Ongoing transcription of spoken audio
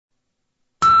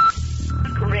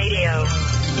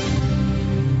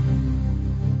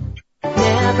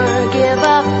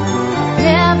up,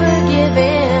 never give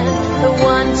in. The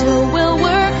ones who will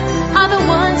work are the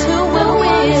ones who will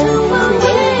win.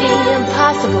 Create the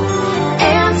impossible,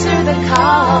 answer the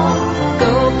call.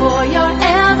 Go for your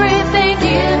everything,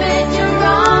 give it your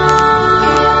all.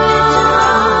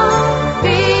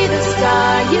 Be the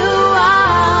star you are.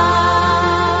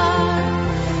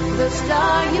 The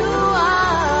star you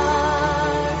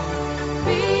are.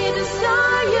 Be the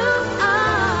star you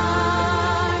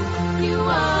are. You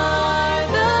are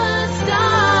the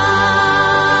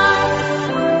star.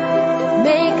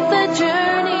 Make the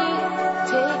journey,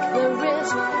 take the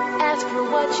risk, ask for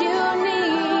what you need.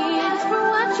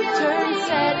 Turn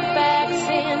setbacks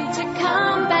into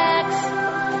comebacks.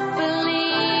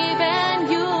 Believe and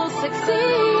you'll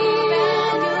succeed.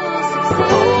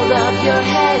 Hold up your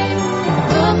head,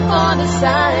 look for the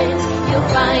signs. You'll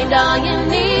find all you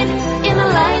need in the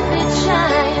light that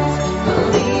shines.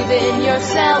 Believe in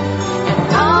yourself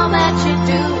and all that you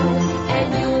do,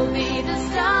 and you'll be the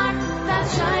star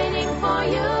that's shining for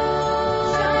you.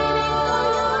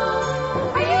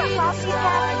 Be the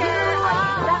star you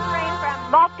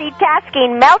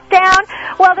Multitasking meltdown?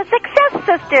 Well, the Success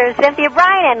Sisters, Cynthia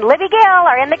Bryan and Libby Gill,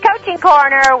 are in the coaching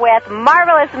corner with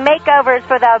marvelous makeovers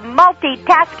for the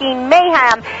multitasking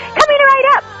mayhem. Coming right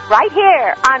up, right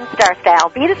here on Star Style.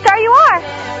 Be the star you are.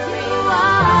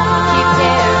 Keep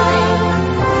daring,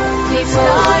 be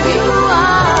star you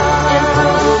are,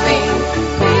 improving.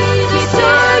 Be the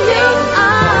star you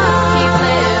are, keep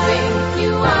living.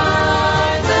 You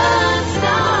are the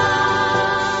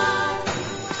star.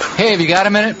 Hey, have you got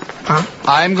a minute? Huh?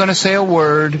 I'm going to say a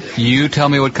word. You tell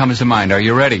me what comes to mind. Are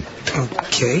you ready?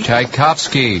 Okay.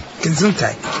 Tchaikovsky.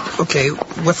 Gesundheit. Okay,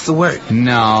 what's the word?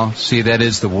 No, see, that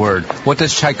is the word. What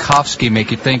does Tchaikovsky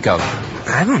make you think of?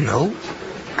 I don't know.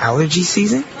 Allergy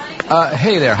season?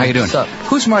 Hey there, how you doing? What's up?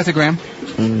 Who's Martha Graham?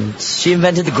 She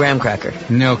invented the graham cracker.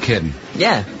 No kidding.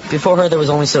 Yeah, before her there was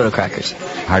only soda crackers.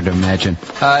 Hard to imagine.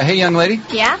 Hey, young lady.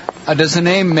 Yeah? Does the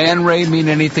name Man Ray mean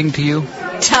anything to you?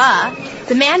 Duh.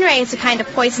 The man ray is a kind of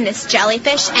poisonous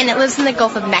jellyfish, and it lives in the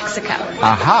Gulf of Mexico.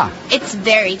 Aha. It's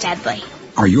very deadly.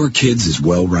 Are your kids as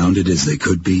well-rounded as they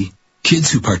could be? Kids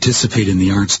who participate in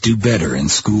the arts do better in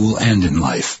school and in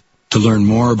life. To learn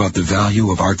more about the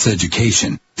value of arts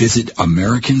education, visit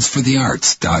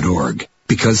AmericansForTheArts.org.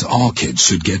 Because all kids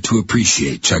should get to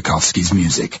appreciate Tchaikovsky's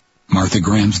music, Martha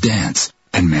Graham's dance,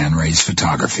 and Man Ray's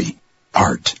photography.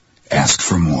 Art. Ask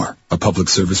for more. A public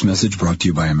service message brought to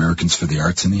you by Americans for the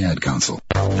Arts and the Ad Council.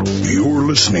 You're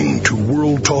listening to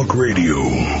World Talk Radio,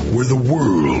 where the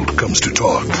world comes to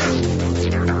talk.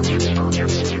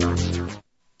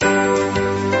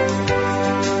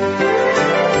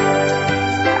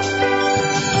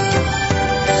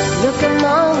 Look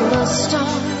among the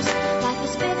stars.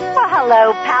 Well,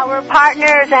 hello, Power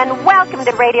Partners, and welcome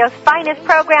to radio's finest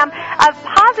program of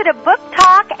positive book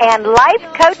talk and life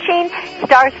coaching,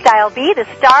 Star Style. Be the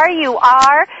star you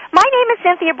are. My name is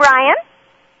Cynthia Bryan,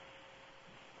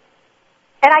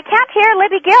 and I can't hear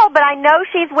Libby Gill, but I know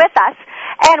she's with us.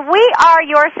 And we are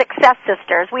your Success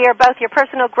Sisters. We are both your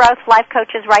personal growth life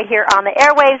coaches right here on the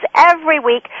airwaves every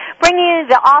week, bringing you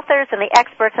the authors and the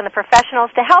experts and the professionals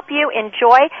to help you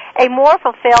enjoy a more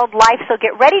fulfilled life. So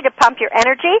get ready to pump your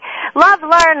energy, love,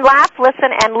 learn, laugh, listen,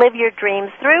 and live your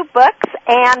dreams through books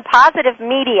and positive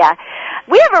media.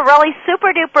 We have a really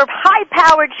super-duper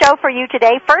high-powered show for you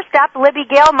today. First up, Libby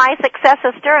Gill, my Success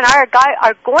Sister, and I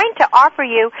are going to offer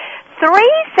you 3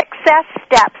 success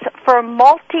steps for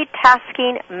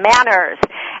multitasking manners.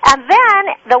 And then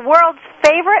the world's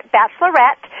favorite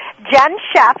bachelorette, Jen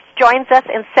Shefts, joins us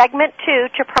in segment 2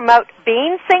 to promote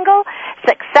being single,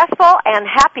 successful, and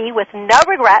happy with no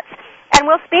regrets. And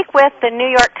we'll speak with the New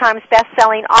York Times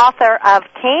best-selling author of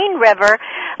Cane River,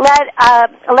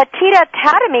 Latita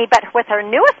Tatamy, but with her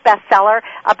newest bestseller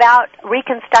about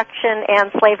Reconstruction and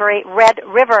slavery, Red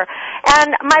River.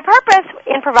 And my purpose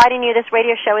in providing you this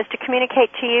radio show is to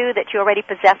communicate to you that you already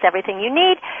possess everything you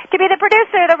need to be the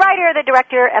producer, the writer, the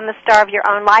director, and the star of your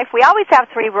own life. We always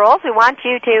have 3 rules. We want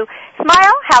you to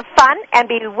smile, have fun, and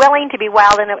be willing to be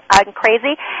wild and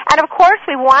crazy. And, of course,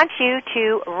 we want you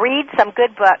to read some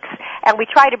good books. And we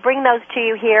try to bring those to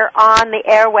you here on the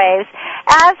airwaves.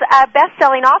 As a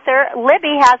best-selling author,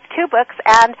 Libby has 2 books,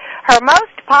 and her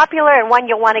most popular and one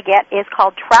you'll want to get is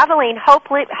called Traveling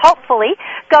Hopefully.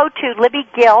 Go to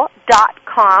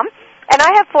LibbyGill.com. And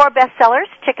I have 4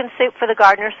 bestsellers: Chicken Soup for the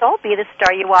Gardener's Soul, Be the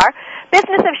Star You Are,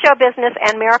 Business of Show Business,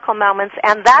 and Miracle Moments,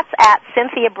 and that's at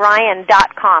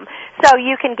CynthiaBryan.com. So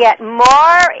you can get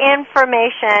more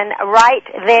information right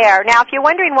there. Now, if you're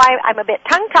wondering why I'm a bit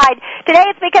tongue-tied today,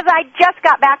 it's because I just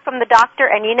got back from the doctor,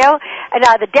 and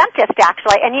the dentist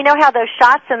actually, and you know how those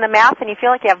shots in the mouth and you feel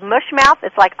like you have mush mouth?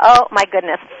 It's like, oh my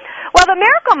goodness. Well, the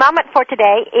Miracle Moment for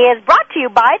today is brought to you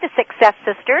by the Success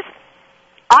Sisters,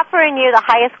 offering you the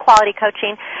highest quality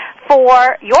coaching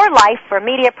for your life, for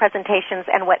media presentations,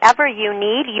 and whatever you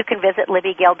need. You can visit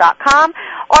LibbyGill.com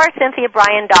or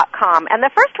CynthiaBryan.com. And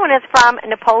the first one is from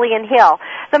Napoleon Hill.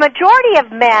 The majority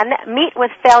of men meet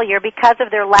with failure because of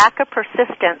their lack of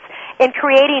persistence in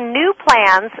creating new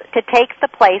plans to take the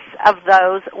place of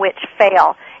those which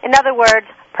fail. In other words,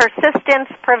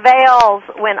 persistence prevails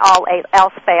when all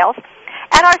else fails.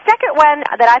 And our second one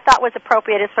that I thought was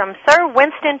appropriate is from Sir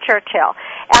Winston Churchill,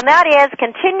 and that is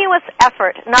continuous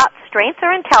effort, not strength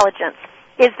or intelligence,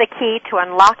 is the key to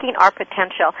unlocking our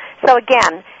potential. So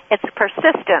again, it's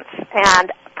persistence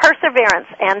and perseverance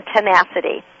and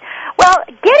tenacity. Well,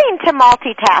 getting to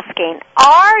multitasking.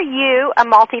 Are you a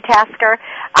multitasker?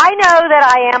 I know that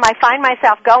I am. I find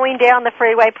myself going down the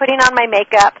freeway, putting on my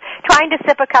makeup, trying to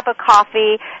sip a cup of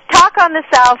coffee, talk on the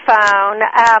cell phone,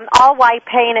 all while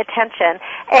paying attention.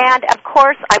 And, of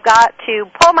course, I've got to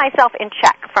pull myself in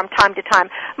check from time to time.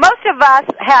 Most of us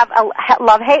have a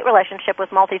love-hate relationship with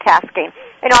multitasking.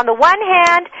 And on the one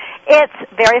hand, it's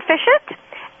very efficient.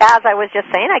 As I was just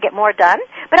saying, I get more done.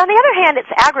 But on the other hand,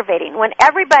 it's aggravating when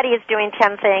everybody is doing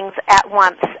 10 things at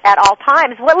once at all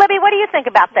times. Well, Libby, what do you think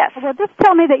about this? Well, just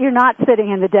tell me that you're not sitting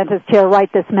in the dentist chair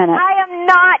right this minute. I am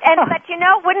not. But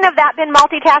wouldn't have that been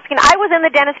multitasking? I was in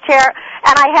the dentist chair,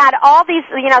 and I had all these,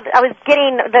 I was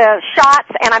getting the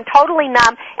shots, and I'm totally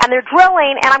numb, and they're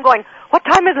drilling, and I'm going, what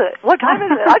time is it? What time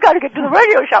is it? I got to get to the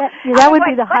radio show. That would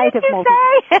be the height of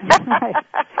multitasking. Right.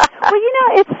 Well,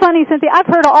 it's funny, Cynthia. I've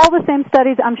heard all the same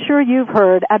studies I'm sure you've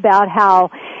heard about how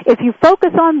if you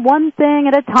focus on one thing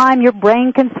at a time, your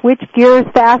brain can switch gears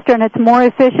faster and it's more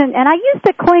efficient. And I used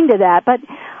to cling to that, but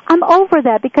I'm over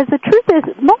that because the truth is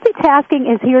multitasking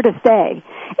is here to stay.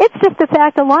 It's just a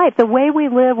fact of life. The way we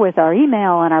live with our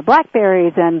email and our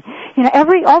BlackBerries and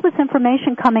all this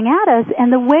information coming at us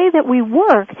and the way that we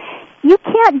work. You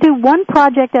can't do one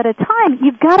project at a time.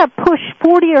 You've got to push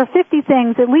 40 or 50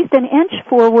 things at least an inch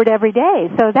forward every day.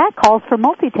 So that calls for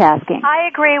multitasking. I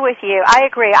agree with you. I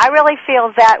agree. I really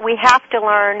feel that we have to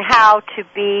learn how to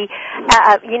be,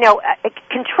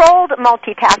 controlled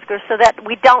multitaskers so that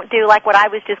we don't do like what I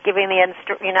was just giving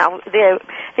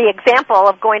the example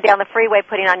of going down the freeway,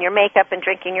 putting on your makeup and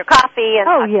drinking your coffee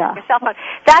and your cell phone.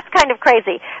 That's kind of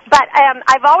crazy. But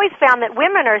I've always found that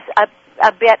women are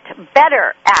a bit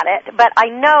better at it, but I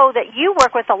know that you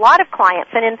work with a lot of clients,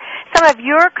 and in some of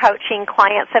your coaching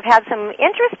clients have had some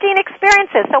interesting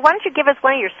experiences. So why don't you give us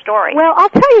one of your stories? Well, I'll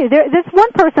tell you, there's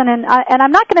one person, and I'm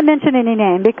not going to mention any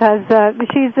name because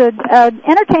she's an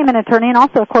entertainment attorney and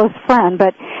also a close friend,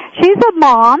 but she's a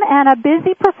mom and a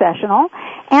busy professional,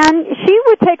 and she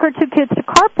would take her 2 kids to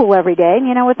carpool every day,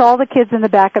 with all the kids in the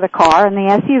back of the car and the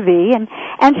SUV,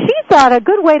 and she thought a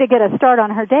good way to get a start on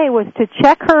her day was to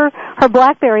check her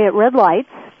BlackBerry at red lights,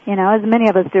 as many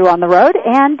of us do on the road,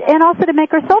 and also to make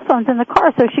her cell phones in the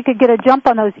car so she could get a jump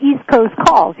on those East Coast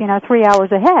calls, 3 hours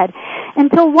ahead.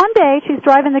 Until one day she's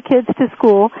driving the kids to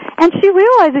school, and she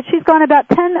realized that she's gone about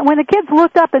 10, when the kids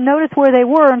looked up and noticed where they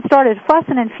were and started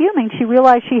fussing and fuming, she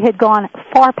realized she had gone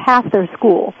far past their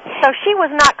school. So she was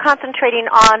not concentrating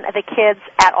on the kids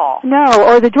at all.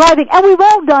 No, or the driving. And we've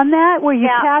all done that, where you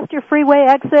passed your freeway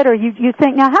exit, or you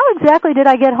think, now how exactly did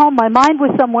I get home? My mind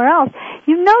was somewhere else.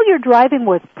 Your driving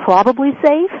was probably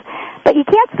safe, but you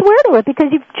can't swear to it because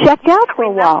you've checked out for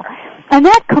a while. And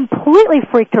that completely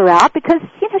freaked her out because,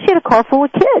 she had a car full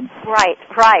of kids. Right.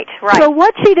 So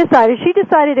what she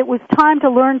decided it was time to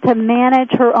learn to manage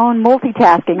her own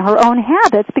multitasking, her own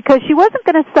habits, because she wasn't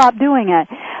going to stop doing it.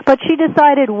 But she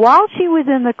decided while she was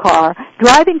in the car,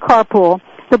 driving carpool,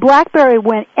 the BlackBerry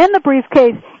went in the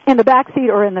briefcase, in the back seat,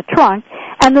 or in the trunk,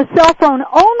 and the cell phone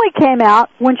only came out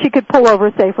when she could pull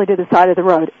over safely to the side of the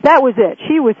road. That was it.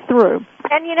 She was through.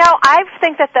 And, I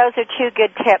think that those are 2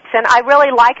 good tips. And I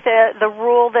really like the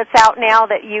rule that's out now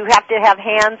that you have to have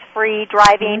hands-free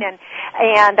driving.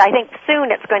 And I think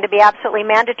soon it's going to be absolutely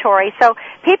mandatory. So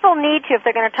people need to, if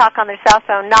they're going to talk on their cell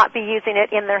phone, not be using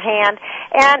it in their hand.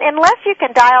 And unless you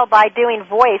can dial by doing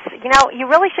voice, you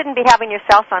really shouldn't be having your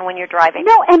cell phone when you're driving.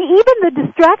 No, and even the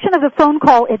distraction of the phone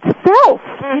call itself,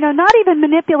 not even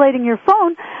manipulating your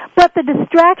phone, but the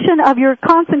distraction of your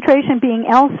concentration being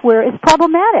elsewhere is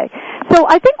problematic. So So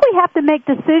I think we have to make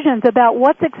decisions about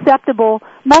what's acceptable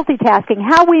multitasking,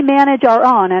 how we manage our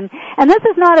own. And this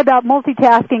is not about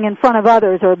multitasking in front of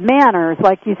others or manners,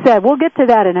 like you said. We'll get to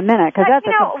that in a minute. Cause that's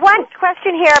one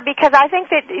question here, because I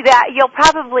think that you'll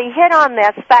probably hit on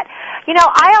this, but,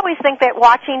 I always think that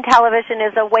watching television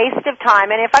is a waste of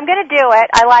time. And if I'm going to do it,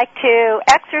 I like to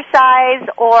exercise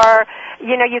or,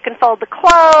 you can fold the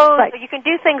clothes, right. Or you can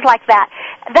do things like that.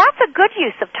 That's a good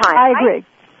use of time, I agree.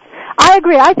 I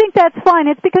agree. I think that's fine.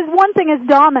 It's because one thing is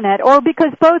dominant or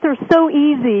because both are so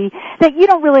easy that you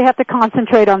don't really have to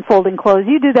concentrate on folding clothes.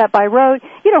 You do that by rote.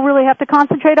 You don't really have to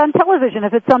concentrate on television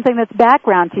if it's something that's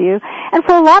background to you. And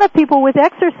for a lot of people with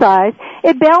exercise,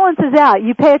 it balances out.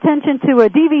 You pay attention to a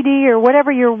DVD or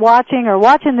whatever you're watching or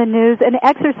watching the news, and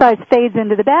exercise fades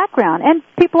into the background. And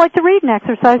people like to read and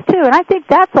exercise too, and I think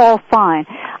that's all fine.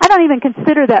 I don't even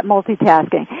consider that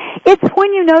multitasking. It's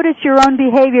when you notice your own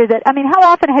behavior that, how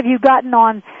often have you gotten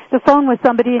on the phone with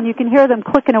somebody and you can hear them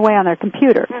clicking away on their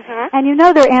computer, and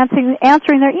they're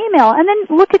answering their email, and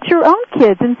then look at your own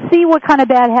kids and see what kind of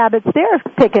bad habits they're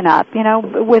picking up,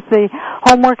 with the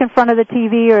homework in front of the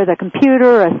TV or the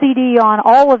computer or a CD on,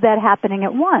 all of that happening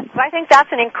at once. I think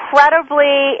that's an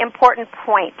incredibly important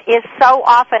point, is so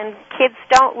often kids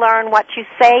don't learn what you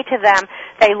say to them,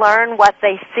 they learn what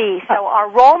they see. So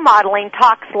our role modeling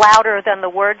talks louder than the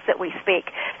words that we speak.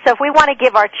 So if we want to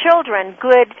give our children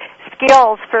good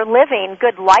skills for living,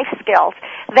 good life skills,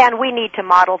 then we need to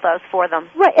model those for them.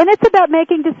 Right, and it's about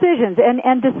making decisions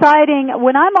and deciding.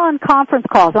 When I'm on conference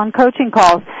calls, on coaching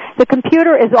calls, the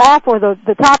computer is off or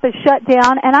the top is shut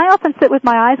down, and I often sit with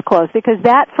my eyes closed because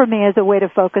that, for me, is a way to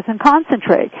focus and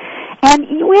concentrate. And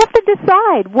we have to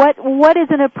decide what is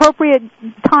an appropriate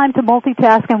time to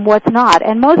multitask and what's not.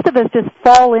 And most of us just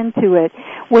fall into it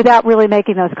without really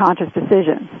making those conscious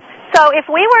decisions. So if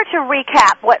we were to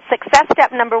recap what success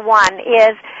step number 1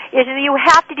 is you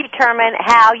have to determine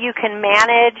how you can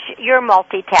manage your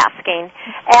multitasking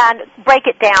and break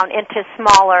it down into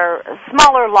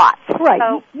smaller lots. Right.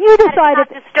 So you decide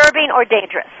it's not disturbing or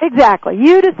dangerous. Exactly.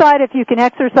 You decide if you can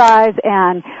exercise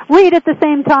and read at the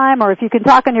same time, or if you can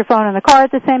talk on your phone in the car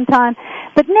at the same time.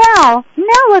 But now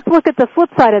let's look at the flip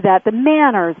side of that, the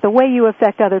manners, the way you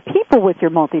affect other people with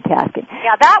your multitasking.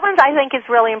 Yeah, that one I think is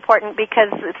really important,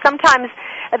 because sometimes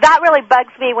that really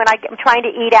bugs me when I'm trying to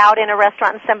eat out in a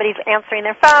restaurant and somebody's answering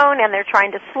their phone and they're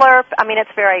trying to slurp.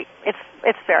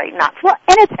 It's very not. Well,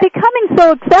 and it's becoming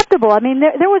so acceptable.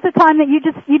 There was a time that you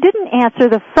didn't answer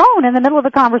the phone in the middle of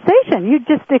a conversation. You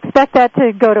just expect that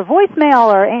to go to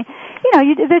voicemail or, and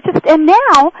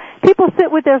now people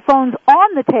sit with their phones on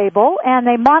the table and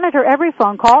they monitor every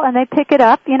phone call and they pick it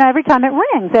up, every time it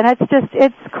rings, and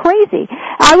it's crazy.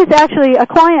 A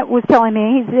client was telling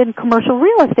me, he's in commercial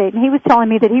real estate, and he was telling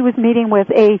me that he was meeting with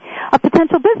a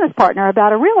potential business partner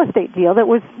about a real estate deal that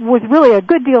was really a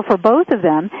good deal for both of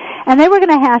them, and they were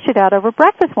going to hash it out over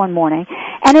breakfast one morning.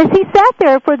 And as he sat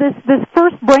there for this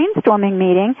first brainstorming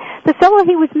meeting, the fellow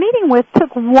he was meeting with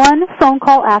took one phone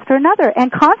call after another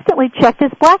and constantly checked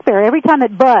his BlackBerry every time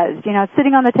it buzzed. It's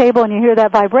sitting on the table and you hear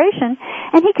that vibration,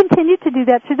 and he continued to do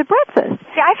that through the breakfast.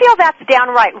 See, I feel that's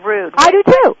downright rude. I do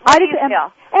too. What do you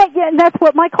feel? And that's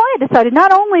what my client decided.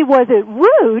 Not only was it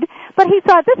rude, but he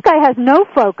thought, this guy has no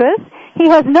focus, he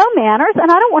has no manners,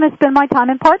 and I don't want to spend my time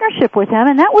in partnership with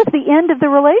him, and that was the end of the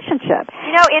relationship.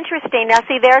 Interesting. Now,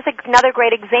 see, there's another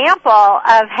great example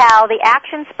of how the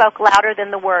action spoke louder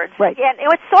than the words. Right. And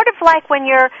it's sort of like when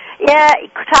you're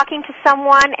talking to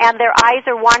someone and their eyes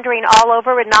are wandering all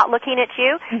over and not looking at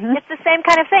you. Mm-hmm. It's the same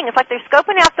kind of thing. It's like they're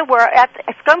scoping out the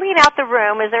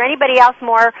room. Is there anybody else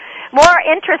more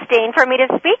interesting for me to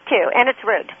speak to? And it's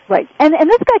rude. Right. And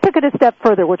this guy took it a step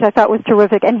further, which I thought was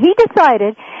terrific. And he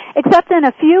decided, except in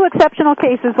a few exceptional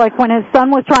cases, like when his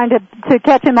son was trying to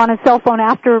catch him on his cell phone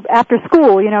after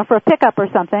school, for a pickup or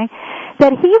something,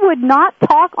 that he would not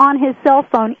talk on his cell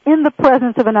phone in the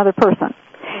presence of another person.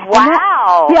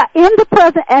 Wow. In the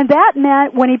present, and that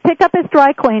meant when he picked up his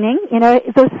dry cleaning,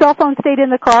 the cell phone stayed in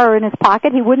the car or in his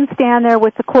pocket. He wouldn't stand there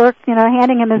with the clerk,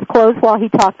 handing him his clothes while he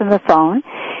talked on the phone.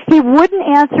 He wouldn't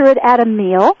answer it at a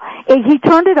meal. He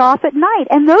turned it off at night.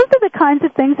 And those are the kinds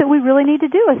of things that we really need to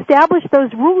do, establish those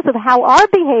rules of how our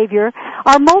behavior,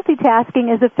 our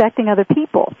multitasking, is affecting other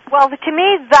people. Well, to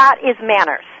me, that is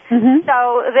manners. Mm-hmm. So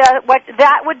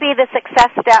that would be the success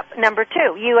step number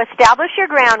 2. You establish your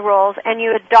ground rules and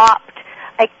you adopt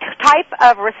a type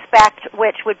of respect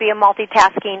which would be a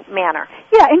multitasking manner.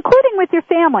 Yeah, including with your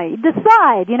family.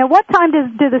 Decide, what time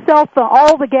do the cell phone,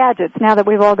 all the gadgets, now that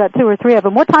we've all got 2 or 3 of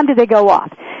them, what time do they go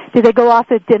off? Do they go off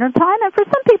at dinner time? And for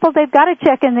some people, they've got to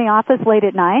check in the office late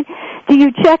at night. Do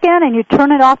you check in and you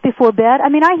turn it off before bed? I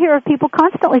mean, I hear of people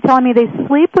constantly telling me they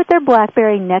sleep with their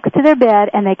BlackBerry next to their bed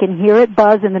and they can hear it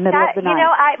buzz in the middle of the night. You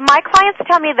know, my clients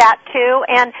tell me that too,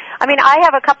 and I mean, I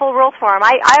have a couple of rules for them.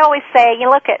 I always say, you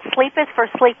look at sleep is for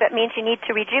sleep. It means you need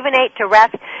to rejuvenate, to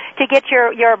rest, to get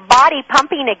your body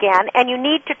pumping again, and you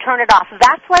need to turn it off.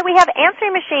 That's why we have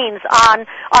answering machines on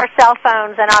our cell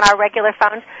phones and on our regular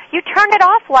phones. You turn it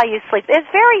off while you sleep. There's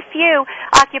very few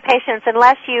occupations,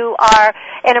 unless you are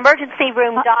an emergency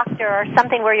room doctor or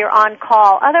something where you're on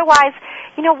call. Otherwise,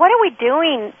 you know, what are we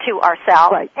doing to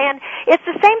ourselves? Right. And it's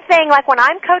the same thing like when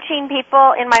I'm coaching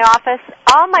people in my office,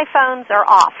 all my phones are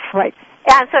off. Right.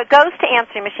 And so it goes to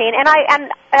answering machine, and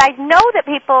I know that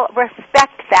people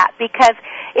respect that because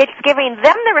it's giving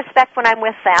them the respect when I'm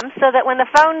with them, so that when the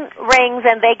phone rings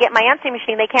and they get my answering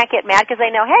machine, they can't get mad because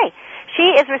they know, hey,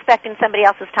 she is respecting somebody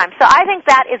else's time. So I think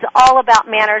that is all about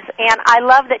manners, and I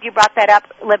love that you brought that up,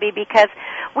 Libby, because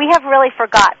we have really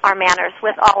forgot our manners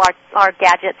with all our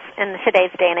gadgets in today's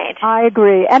day and age. I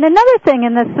agree. And another thing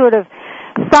in this sort of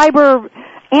cyber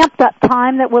amped up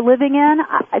time that we're living in,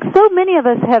 so many of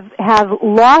us have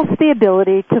lost the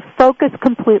ability to focus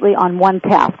completely on one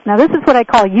task. Now, this is what I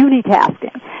call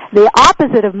unitasking, the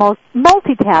opposite of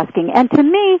multitasking. And to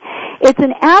me, it's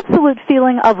an absolute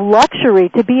feeling of luxury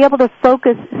to be able to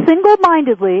focus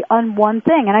single-mindedly on one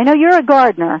thing. And I know you're a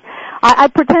gardener. I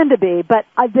pretend to be, but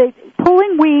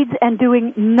pulling weeds and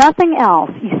doing nothing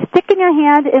else. You sticking your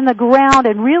hand in the ground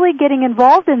and really getting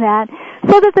involved in that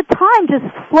so that the time just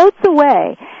floats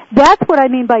away. That's what I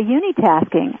mean by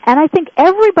unitasking. And I think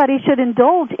everybody should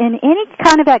indulge in any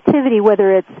kind of activity,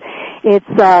 whether it's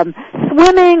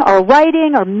swimming or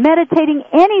writing or meditating,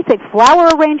 anything, flower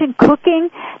arranging, cooking,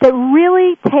 that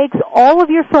really takes all of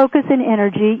your focus and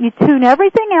energy. You tune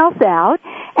everything else out,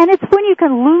 and it's when you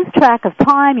can lose track of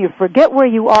time, you forget where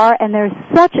you are, and there's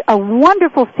such a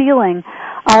wonderful feeling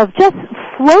of just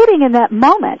floating in that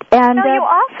moment. And you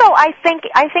also, I think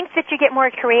that you get more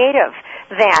creative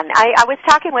then. I was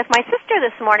talking with my sister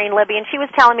this morning, Libby, and she was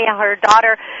telling me how her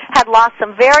daughter had lost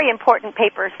some very important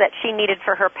papers that she needed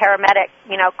for her paramedic,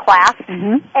 class.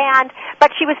 Mm-hmm.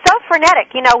 But she was so frenetic,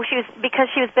 because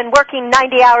she was been working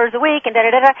 90 hours a week and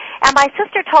da-da-da-da. And my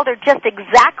sister told her just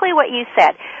exactly what you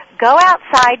said. Go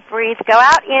outside, breathe, go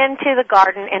out into the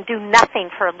garden and do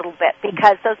nothing for a little bit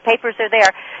because those papers are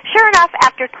there. Sure enough,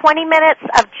 after 20 minutes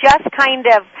of just kind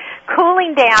of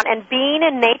cooling down and being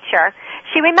in nature,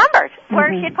 she remembered where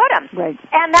she had put them. Right.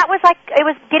 And that was like, it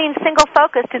was getting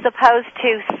single-focused as opposed to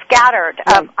scattered.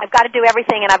 Right. I've got to do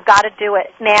everything and I've got to do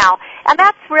it now. And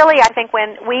that's really, I think,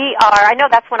 when I know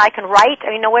that's when I can write.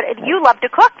 I mean, you love to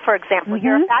cook, for example. Mm-hmm.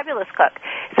 You're a fabulous cook.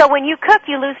 So when you cook,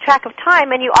 you lose track of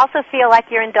time and you also feel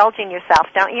like you're indulging yourself,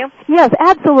 don't you? Yes,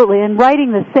 absolutely. And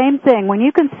writing the same thing. When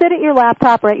you can sit at your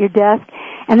laptop or at your desk,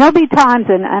 and there'll be times,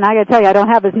 and I got to tell you, I don't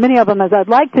have as many of them as I'd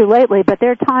like to lately, but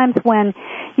there are times when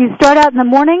you start out in the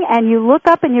morning and you look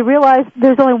up and you realize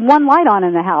there's only one light on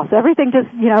in the house. Everything just,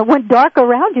 went dark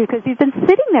around you because you've been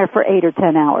sitting there for 8 or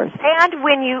 10 hours. And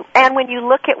when you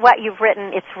look at what you've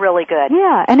written, it's really good.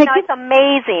 Yeah, and it's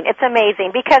amazing. It's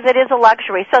amazing because it is a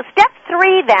luxury. So step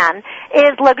 3 then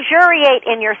is luxuriate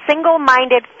in your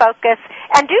single-minded focus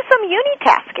and do some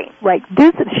unitasking. Right.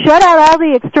 Shut out all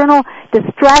the external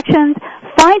distractions.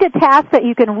 Find a task that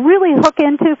you can really hook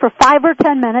into for 5 or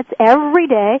 10 minutes every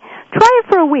day. Try it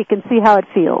for a week and see how it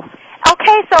feels.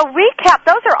 Okay, so recap.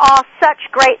 Those are all such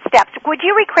great steps. Would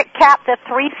you recap the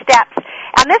 3 steps?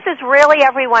 And this is really,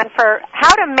 everyone, for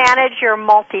how to manage your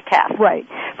multitask. Right.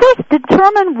 First,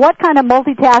 determine what kind of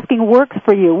multitasking works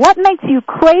for you. What makes you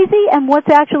crazy and what's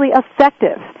actually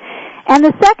effective. And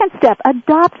the second step,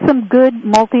 adopt some good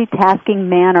multitasking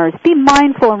manners. Be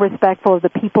mindful and respectful of the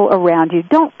people around you.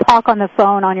 Don't talk on the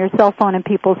phone, on your cell phone in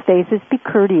people's faces. Be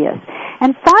courteous.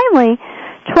 And finally,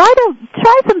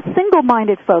 try some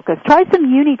single-minded focus. Try some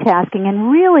unitasking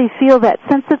and really feel that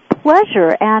sense of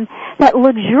pleasure and that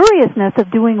luxuriousness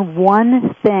of doing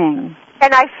one thing.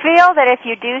 And I feel that if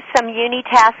you do some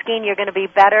unitasking, you're going to be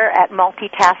better at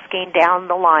multitasking down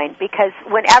the line because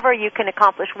whenever you can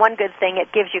accomplish one good thing, it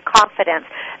gives you confidence.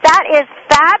 That is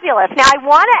fabulous. Now, I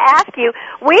want to ask you,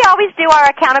 we always do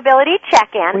our accountability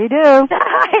check-in. We do.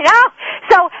 I know.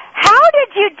 So how did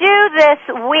you do this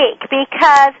week?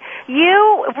 Because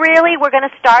you really were going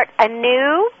to start a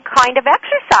new kind of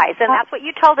exercise, and that's what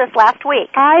you told us last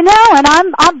week. I know, and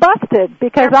I'm busted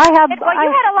because you had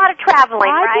a lot of traveling,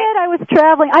 right? I did. I was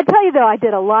traveling. I tell you though, I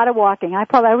did a lot of walking. I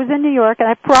was in New York, and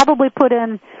I probably put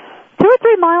in 2 or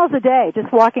 3 miles a day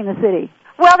just walking the city.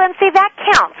 Well, then, see, that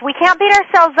counts. We can't beat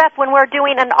ourselves up when we're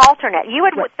doing an alternate. You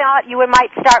would thought you might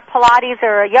start Pilates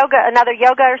or another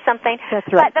yoga or something. That's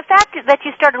right. But the fact that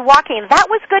you started walking, that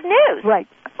was good news. Right.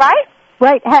 Right?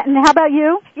 Right. And how about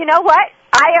you? You know what?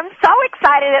 I am so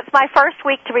excited. It's my first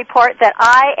week to report that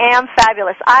I am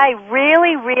fabulous. I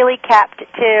really, really kept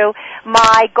to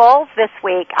my goals this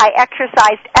week. I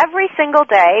exercised every single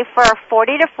day for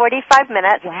 40 to 45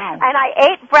 minutes. Wow. And I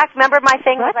ate breakfast. Remember, my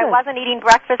thing was I wasn't eating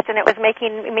breakfast and it was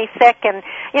making me sick. And,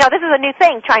 this is a new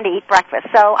thing, trying to eat breakfast.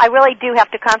 So I really do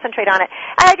have to concentrate on it.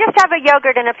 And I just have a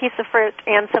yogurt and a piece of fruit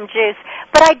and some juice.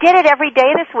 But I did it every day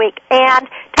this week. And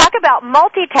talk about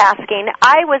multitasking,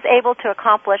 I was able to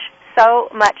accomplish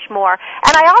so much more.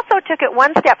 And I also took it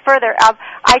one step further.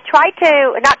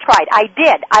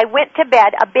 I went to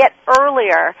bed a bit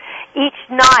earlier each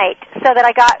night so that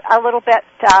I got a little bit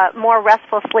more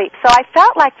restful sleep. So I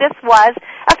felt like this was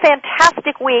a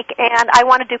fantastic week, and I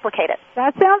want to duplicate it.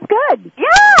 That sounds good.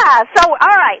 Yeah. So,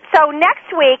 all right. So next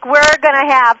week we're going to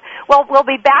have, we'll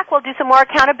be back. We'll do some more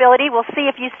accountability. We'll see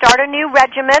if you start a new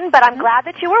regimen, but I'm glad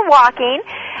that you were walking.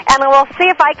 And we'll see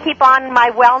if I keep on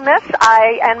my wellness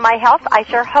and my health. I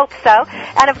sure hope so.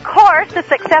 And, of course, the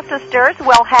Success Sisters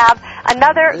will have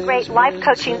another great life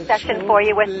coaching session for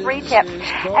you with 3 tips.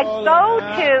 And go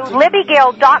to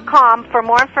LibbyGill.com for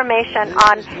more information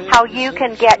on how you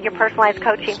can get your personalized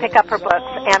coaching, pick up her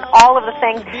books, and all of the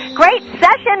things. Great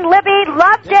session, Libby.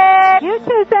 Loved it. You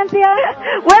too, Cynthia.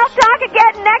 We'll talk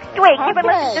again next week. You've been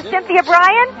listening to Cynthia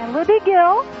Bryan and Libby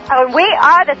Gill. We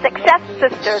are the Success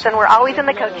Sisters, and we're always in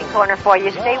the coaching corner for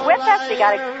you. Stay with us. We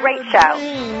got a great show.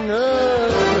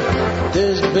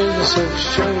 This business of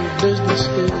show business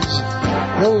is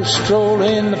no stroll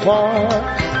in the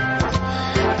park.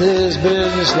 This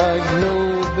business like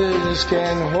no business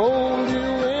can hold you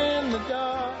in the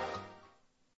dark.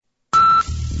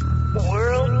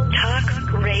 World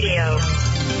Talk Radio.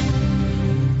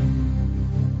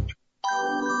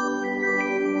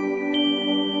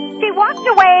 She walked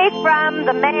away from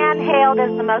the man hailed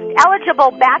as the most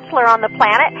eligible bachelor on the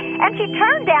planet, and she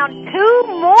turned down 2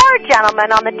 more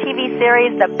gentlemen on the TV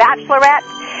series The Bachelorette.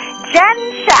 Jen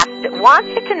Shaft wants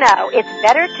you to know it's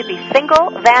better to be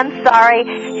single than sorry.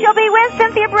 She'll be with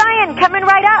Cynthia Bryan coming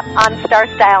right up on Star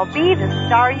Style. Be the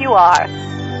star you are.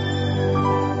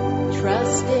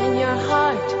 Trust in your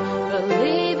heart,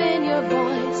 believe in your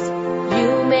voice.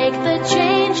 You make the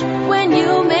change when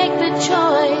you make the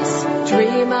choice.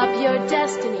 Dream up your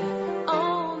destiny.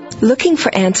 Looking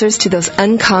for answers to those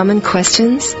uncommon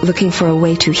questions? Looking for a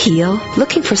way to heal?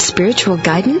 Looking for spiritual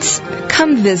guidance?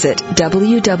 Come visit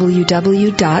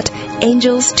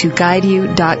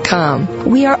www.angelstoguideyou.com.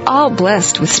 We are all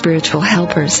blessed with spiritual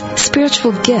helpers,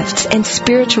 spiritual gifts, and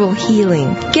spiritual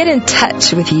healing. Get in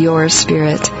touch with your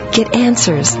spirit. Get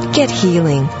answers. Get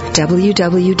healing.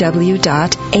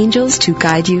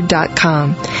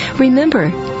 www.angelstoguideyou.com.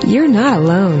 Remember, you're not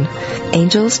alone.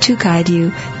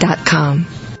 angelstoguideyou.com.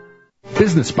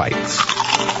 Business Bites.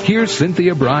 Here's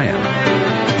Cynthia Bryan.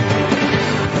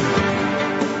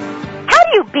 How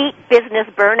do you beat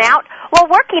business burnout? Well,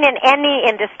 working in any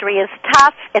industry is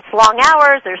tough. It's long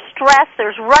hours, there's stress,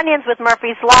 there's run-ins with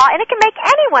Murphy's Law, and it can make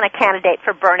anyone a candidate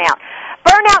for burnout.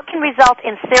 Burnout can result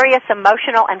in serious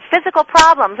emotional and physical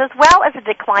problems as well as a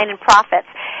decline in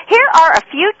profits. Here are a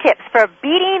few tips for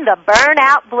beating the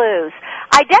burnout blues.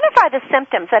 Identify the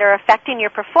symptoms that are affecting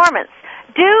your performance.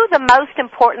 Do the most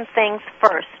important things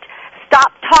first.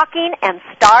 Stop talking and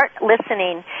start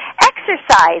listening.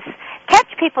 Exercise.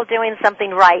 Catch people doing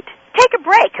something right. Take a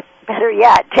break. Better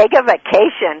yet, take a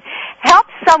vacation. Help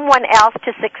someone else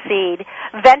to succeed.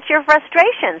 Vent your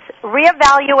frustrations.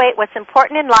 Reevaluate what's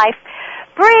important in life.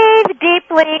 Breathe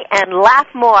deeply and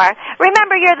laugh more.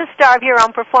 Remember, you're the star of your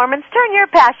own performance. Turn your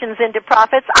passions into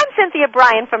profits. I'm Cynthia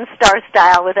Bryan from Star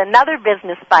Style with another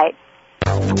Business Bite.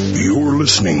 You're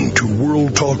listening to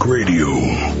World Talk Radio,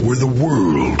 where the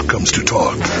world comes to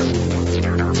talk.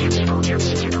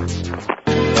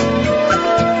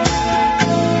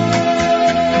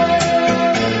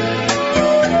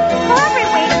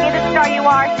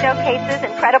 Showcases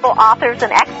incredible authors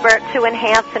and experts who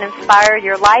enhance and inspire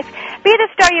your life. Be the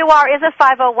Star You Are is a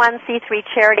 501c3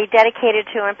 charity dedicated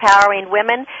to empowering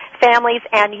women, families,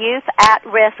 and youth at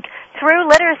risk through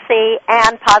literacy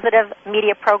and positive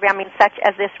media programming such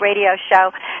as this radio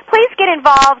show. Please get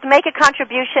involved, make a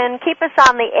contribution, keep us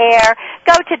on the air.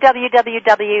 Go to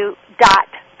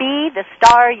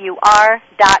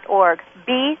www.bethestaryouare.org.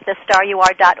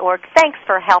 Bethestaryouare.org. Thanks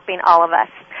for helping all of us.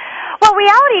 Well,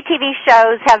 reality TV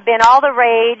shows have been all the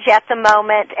rage at the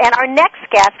moment, and our next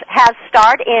guest has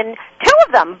starred in two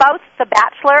of them, both the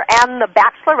Bachelor and the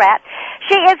Bachelorette.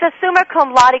 She is a summa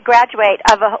cum laude graduate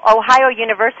of Ohio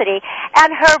University,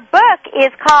 and her book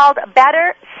is called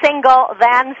Better Single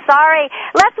Than Sorry.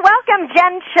 Let's welcome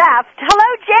Jen Sheff. Hello,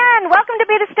 Jen. Welcome to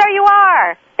Be the Star You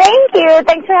Are. Thank you.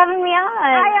 Thanks for having me on.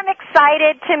 I am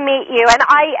excited to meet you. And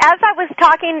as I was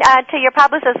talking to your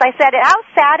publicist, I said how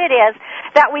sad it is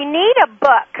that we need a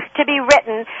book to be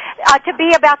written to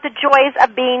be about the joys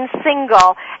of being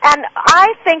single. And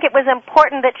I think it was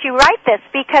important that you write this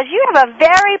because you have a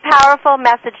very powerful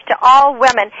message to all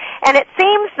women. And it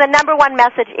seems the number one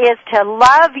message is to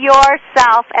love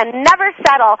yourself and never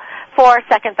settle for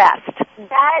second best.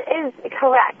 That is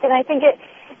correct. And I think it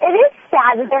is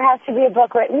sad that there has to be a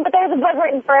book written, but there's a book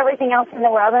written for everything else in the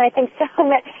world, and I think there's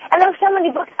so many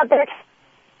books out there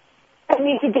that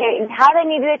need to date and how they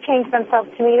needed to change themselves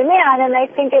to meet a man, and I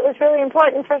think it was really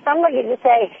important for somebody to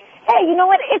say, hey, you know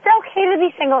what, it's okay to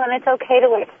be single and it's okay to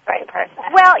wait for the right person.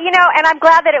 Well, and I'm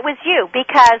glad that it was you,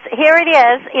 because here it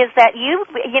is that you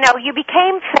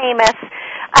became famous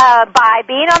by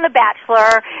being on The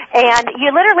Bachelor, and you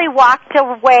literally walked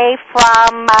away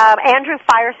from Andrew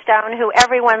Firestone, who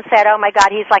everyone said, oh my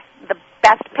God, he's like the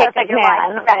best pick of your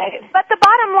life. Right. But the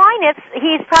bottom line is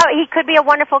he could be a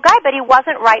wonderful guy, but he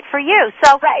wasn't right for you.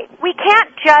 So we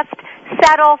can't just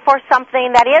settle for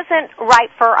something that isn't right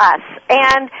for us.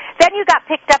 And then you got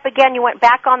picked up again, you went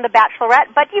back on The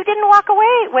Bachelorette, but you didn't walk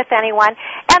away with anyone.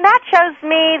 And that shows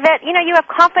me that, you have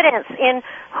confidence in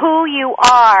who you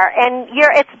are. And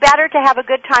it's better to have a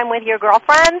good time with your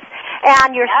girlfriends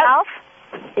and yourself.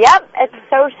 Yep, it's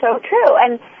so true.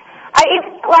 And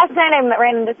last night I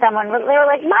ran into someone. They were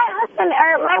like, my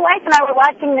wife and I were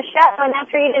watching the show, and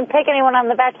after you didn't pick anyone on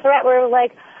The Bachelorette, we were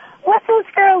like, what's this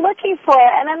girl looking for?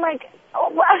 And I'm like,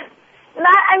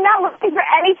 I'm not looking for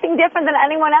anything different than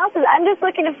anyone else's. I'm just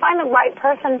looking to find the right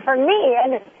person for me.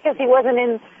 And it's because he wasn't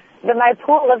in my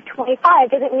pool of 25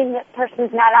 doesn't mean that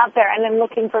person's not out there and I'm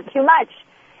looking for too much.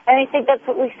 And I think that's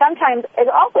what we sometimes, as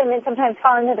all women, sometimes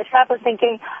fall into the trap of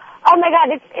thinking, oh my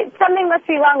God, it's something must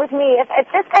be wrong with me. If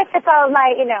this guy fits all of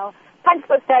my, punch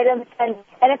list items, and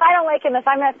if I don't like him, if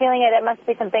I'm not feeling it, it must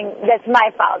be something that's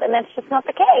my fault, and that's just not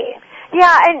the case. Yeah,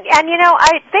 and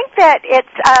I think that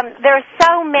there's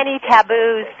so many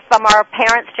taboos from our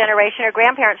parents' generation or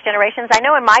grandparents' generations. I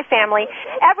know in my family,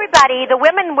 the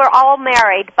women were all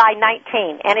married by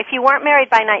 19, and if you weren't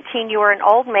married by 19, you were an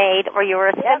old maid or you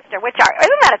were a spinster,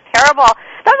 isn't that terrible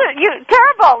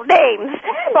names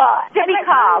to be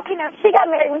called. She got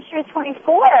married when she was 24,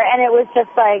 and it was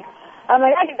just like, oh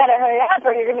my God, you better hurry up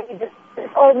or you're going to be this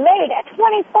old maid at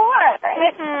 24.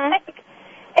 And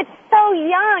it's so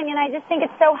young, and I just think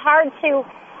it's so hard to,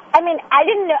 I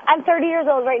didn't know, I'm 30 years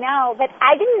old right now, but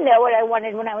I didn't know what I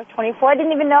wanted when I was 24. I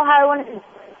didn't even know how I wanted to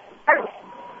start.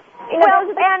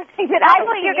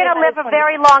 You're going to live a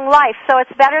very long life, so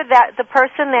it's better that the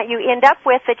person that you end up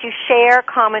with, that you share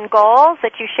common goals,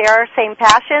 that you share same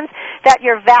passions, that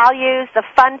your values, the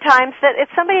fun times, that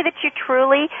it's somebody that you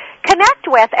truly connect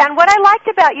with. And what I liked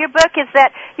about your book is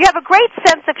that you have a great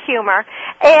sense of humor,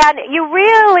 and you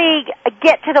really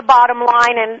get to the bottom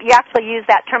line, and you actually use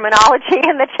that terminology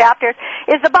in the chapters,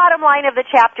 is the bottom line of the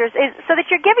chapters, is so that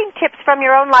you're giving tips from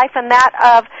your own life and that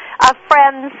of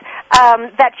friends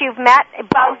that you've met,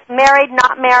 both married,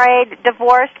 not married,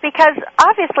 divorced, because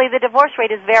obviously the divorce rate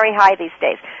is very high these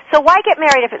days. So why get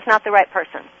married if it's not the right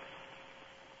person?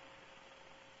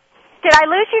 Did I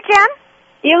lose you, Jen?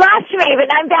 You lost me, but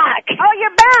I'm back. Oh,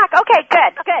 you're back. Okay,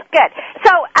 good.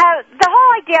 So the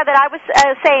whole idea that I was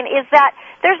saying is that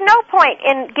there's no point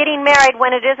in getting married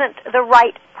when it isn't the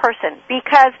right person,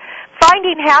 because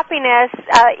finding happiness,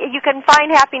 you can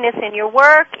find happiness in your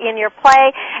work, in your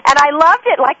play, and I loved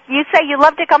it. Like you say, you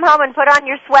love to come home and put on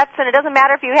your sweats, and it doesn't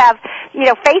matter if you have,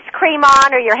 face cream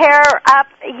on or your hair up.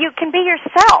 You can be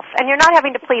yourself, and you're not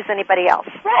having to please anybody else.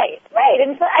 Right.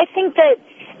 And so I think that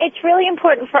it's really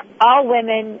important for all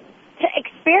women to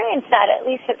experience that at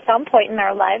least at some point in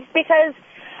their lives, because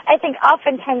I think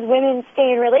oftentimes women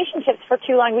stay in relationships for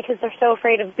too long because they're so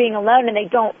afraid of being alone, and they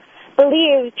don't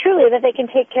believe truly that they can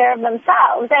take care of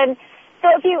themselves. And so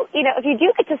if you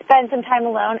do get to spend some time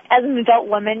alone as an adult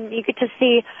woman, you get to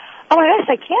see, oh my gosh,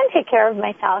 I can take care of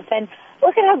myself, and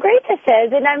look at how great this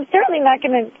is. And I'm certainly not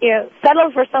going to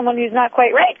settle for someone who's not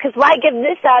quite right, because why give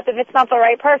this up if it's not the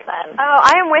right person? Oh,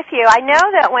 I am with you. I know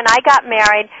that when I got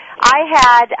married, I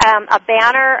had a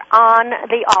banner on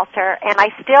the altar, and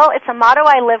it's a motto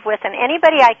I live with, and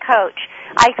anybody I coach,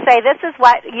 I say, this is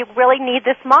what you really need,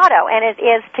 this motto, and it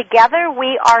is, together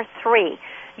we are three.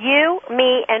 You,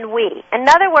 me, and we. In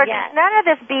other words, Yes. none of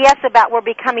this BS about we're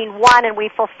becoming one and we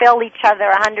fulfill each other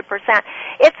 100%.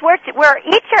 It's we're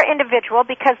each are individual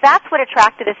because that's what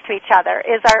attracted us to each other,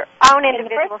 is our own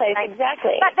individual place, strengths.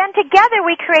 exactly. But then together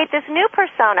we create this new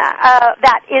persona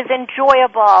that is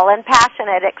enjoyable and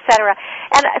passionate, etc.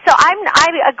 And so I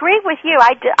agree with you.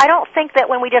 I don't think that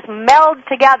when we just meld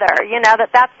together,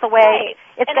 that's the way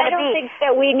it's going to be. And I don't think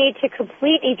that we need to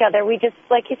complete each other. We just,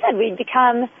 like you said, we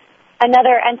become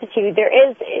another entity. There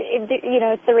is,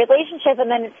 it's a relationship, and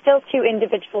then it's still two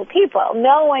individual people.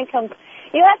 No one can.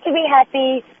 You have to be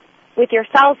happy with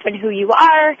yourself and who you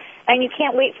are, and you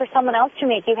can't wait for someone else to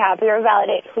make you happy or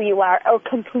validate who you are or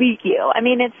complete you. I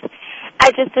mean,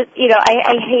 I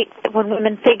hate when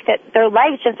women think that their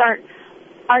lives just aren't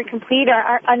complete or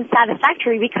are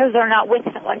unsatisfactory because they're not with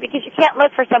someone, because you can't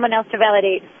look for someone else to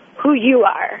validate who you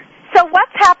are. So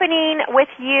what's happening with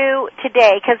you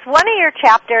today? Because one of your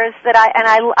chapters that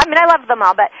I love them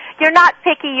all, but you're not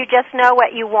picky, you just know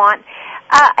what you want.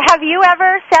 Have you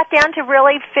ever sat down to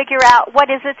really figure out what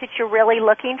is it that you're really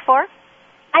looking for?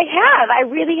 I have. I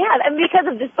really have. And because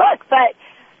of this book, but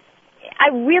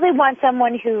I really want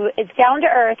someone who is down to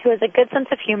earth, who has a good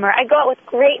sense of humor. I go out with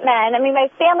great men. I mean,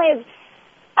 my family is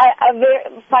a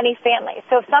very funny family.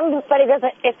 So if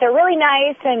they're really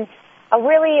nice and a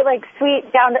really,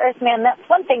 sweet, down-to-earth man, that's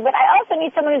one thing. But I also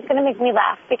need someone who's going to make me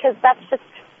laugh, because that's huge.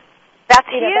 That's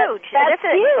huge.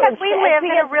 Because we live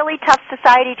in a really tough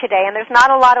society today, and there's not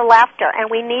a lot of laughter,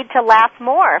 and we need to laugh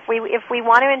more if we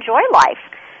want to enjoy life.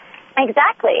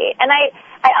 Exactly. And I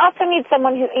also need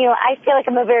someone who, I feel like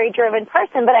I'm a very driven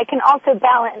person, but I can also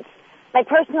balance my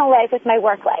personal life with my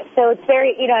work life. So it's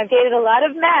very, I've dated a lot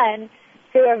of men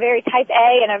who are very type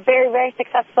A and are very, very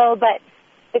successful, but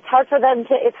it's hard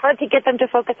to get them to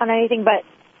focus on anything but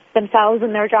themselves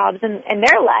and their jobs and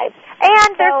their lives.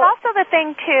 And there's also the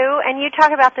thing, too, and you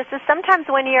talk about this, is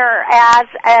sometimes when you're as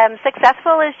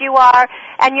successful as you are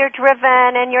and you're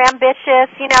driven and you're ambitious,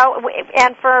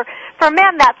 and for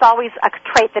men that's always a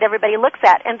trait that everybody looks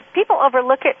at. And people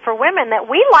overlook it for women that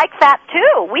we like that,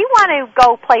 too. We want to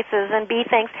go places and be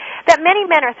things that many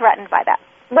men are threatened by that.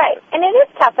 Right. And it is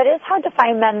tough. It is hard to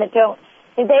find men that don't.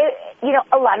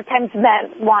 A lot of times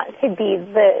men want to be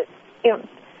the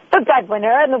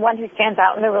breadwinner and the one who stands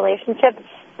out in the relationship.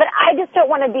 But I just don't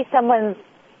want to be someone's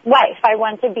wife. I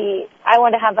want to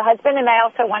have a husband, and I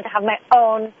also want to have my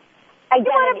own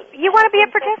identity. You want to be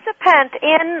a participant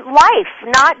in life,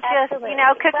 not just,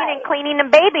 cooking and cleaning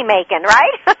and baby making,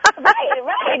 right?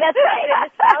 Right, that's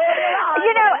right.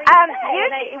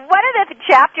 One of the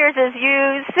chapters is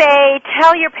you say,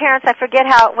 tell your parents, I forget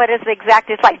what is the exact,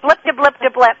 it's like blip to blip to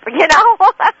blip, And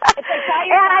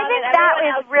I think that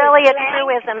is really a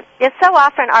truism. It's so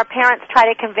often our parents try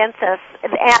to convince us,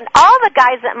 and all the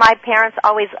guys that my parents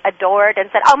always adored and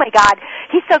said, oh my God,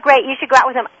 he's so great, you should go out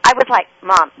with him. I was like,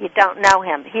 Mom, you don't know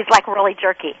him. He's really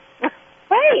jerky.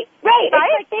 Right. It's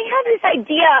like they have this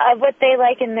idea of what they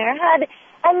like in their head,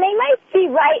 and they might be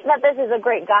right that this is a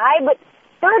great guy, but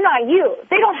they're not you.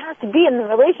 They don't have to be in the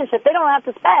relationship. They don't have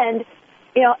to spend,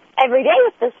 every day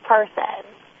with this person.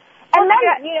 And then,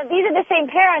 these are the same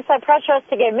parents that pressure us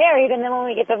to get married, and then when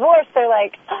we get divorced, they're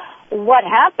like, what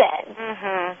happened?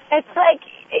 Mm-hmm. It's like,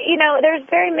 there's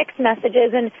very mixed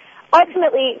messages, and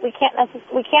ultimately we can't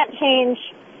change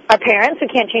our parents, we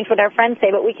can't change what our friends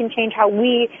say, but we can change how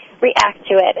we react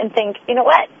to it and think, you know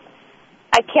what?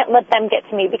 I can't let them get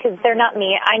to me because they're not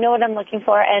me. I know what I'm looking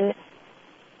for, and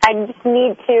I just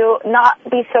need to not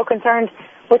be so concerned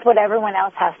with what everyone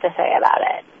else has to say about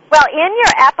it. Well, in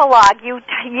your epilogue, you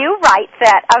write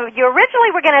that you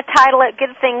originally were going to title it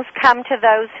 "Good Things Come to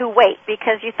Those Who Wait,"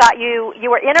 because you thought you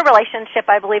were in a relationship,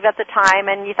 I believe, at the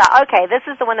time, and you thought, okay, this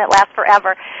is the one that lasts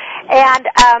forever, and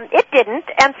it didn't.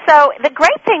 And so the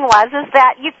great thing is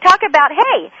that you talk about,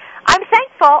 hey, I'm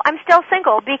thankful I'm still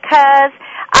single because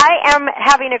I am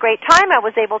having a great time. I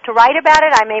was able to write about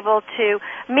it. I'm able to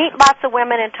meet lots of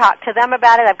women and talk to them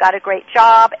about it. I've got a great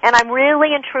job, and I'm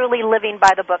really and truly living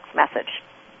by the book's message.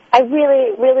 I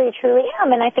really, really, truly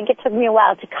am, and I think it took me a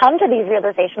while to come to these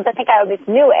realizations. I think I always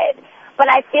knew it,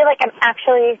 but I feel like I'm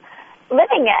actually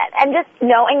living it, and just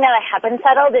knowing that I have been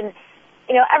settled, and,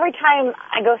 every time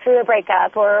I go through a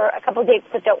breakup or a couple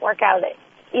dates that don't work out,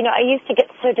 I used to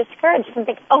get so discouraged and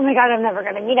think, oh my God, I'm never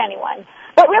going to meet anyone.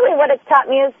 But really what it's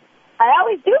taught me is I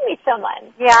always do meet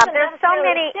someone. Yeah, there's so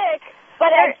many.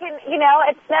 But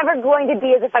it's never going to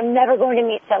be as if I'm never going to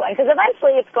meet someone, because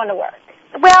eventually it's going to work.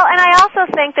 Well, and I also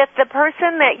think that the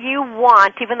person that you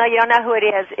want, even though you don't know who it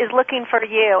is looking for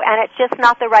you, and it's just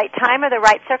not the right time or the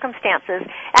right circumstances.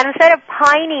 And instead of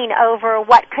pining over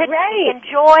what could be,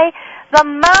 enjoy The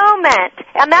moment.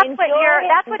 And that's what your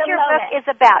book is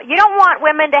about. You don't want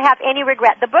women to have any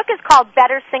regret. The book is called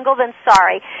Better Single Than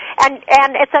Sorry. And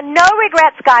it's a no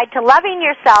regrets guide to loving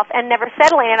yourself and never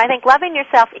settling. And I think loving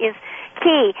yourself is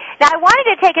key. Now, I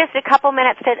wanted to take just a couple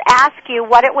minutes to ask you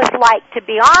what it was like to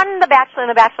be on The Bachelor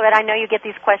and The Bachelorette. I know you get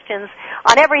these questions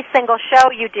on every single show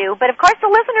you do, but of course the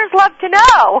listeners love to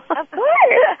know. Of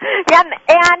course.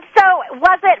 And so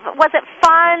was it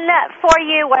fun for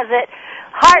you? Was it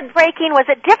heartbreaking? Was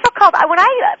it difficult?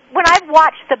 When I've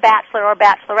watched The Bachelor or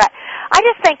Bachelorette, I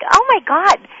just think, oh my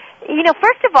God,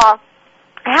 first of all,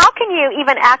 how can you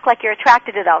even act like you're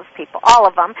attracted to those people, all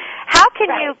of them? How can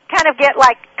you kind of get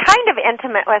kind of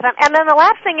intimate with them? And then the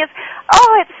last thing is,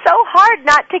 it's so hard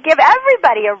not to give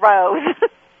everybody a rose.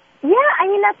 Yeah, I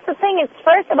mean, that's the thing. It's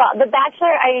first of all, The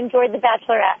Bachelor, I enjoyed The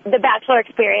Bachelor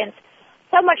experience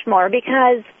so much more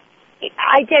because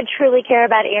I did truly care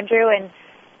about Andrew and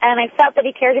I felt that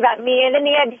he cared about me, and in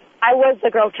the end, I was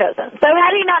the girl chosen. So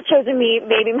had he not chosen me,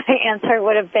 maybe my answer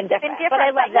would have been different. But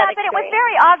I love that experience. But it was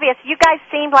very obvious. You guys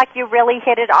seemed like you really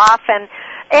hit it off, and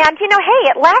hey,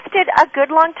 it lasted a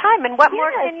good long time, and what more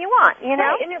can you want,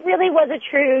 Right, and it really was a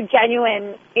true,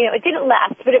 genuine, it didn't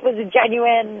last, but it was a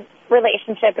genuine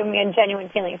relationship, and we had genuine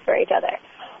feelings for each other.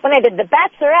 When I did The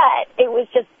Bachelorette, it was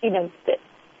just, it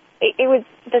was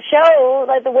the show,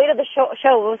 the weight of the show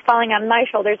was falling on my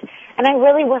shoulders, and I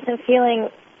really wasn't feeling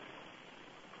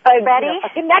a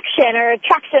connection or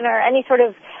attraction or any sort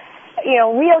of,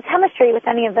 real chemistry with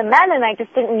any of the men, and I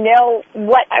just didn't know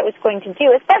what I was going to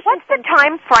do. What's the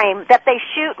time frame that they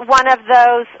shoot one of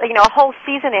those, a whole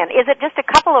season in? Is it just a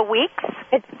couple of weeks?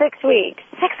 It's 6 weeks.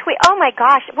 6 weeks. Oh my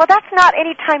gosh. Well, that's not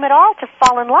any time at all to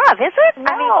fall in love, is it?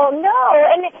 No.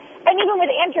 And even with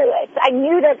Andrew, I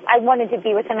knew that I wanted to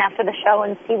be with him after the show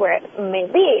and see where it may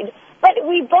lead. But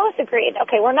we both agreed,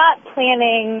 okay, we're not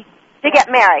planning to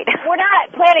get married. We're not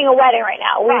planning a wedding right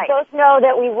now. We both know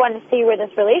that we want to see where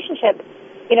this relationship,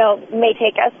 may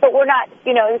take us. But we're not,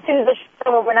 as soon as the show's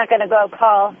over, we're not going to go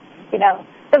call,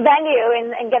 the venue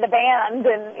and get a band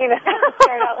and,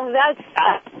 start out with that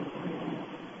stuff.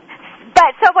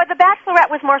 But so The Bachelorette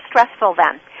was more stressful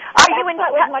then. That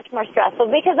was much more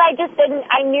stressful because I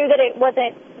knew that it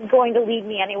wasn't going to lead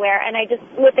me anywhere, and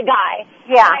with the guy.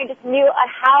 Yeah. And I just knew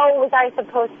how was I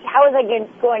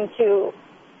going to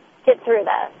get through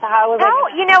this?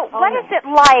 What is it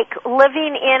like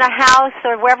living in a house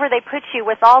or wherever they put you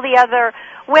with all the other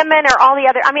women or all the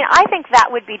other, I think that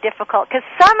would be difficult because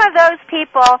some of those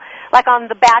people, like on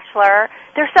The Bachelor,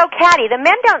 they're so catty. The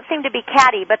men don't seem to be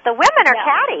catty, but the women are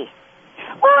catty.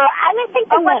 Well, I think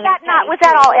was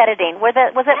that all editing? Was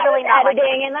it really not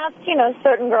editing? And that's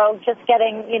certain girls just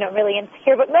getting really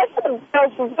insecure. But most of the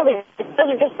girls were those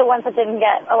are just the ones that didn't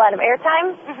get a lot of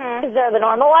airtime because they're the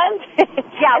normal ones.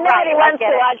 Yeah, and nobody wants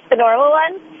to watch the normal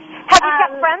ones. Have you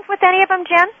got friends with any of them,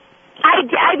 Jen?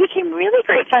 I became really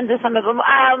great friends with some of them.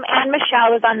 And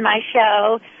Michelle was on my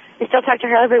show. I still talk to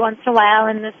her every once in a while,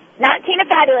 and not Tina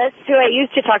Fabulous, who I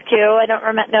used to talk to. I don't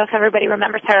know if everybody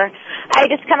remembers her. I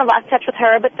just kind of lost touch with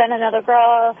her, but then another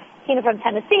girl, Tina from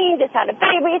Tennessee, just had a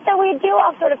baby, so we do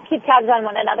all sort of keep tabs on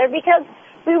one another because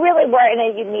we really were in a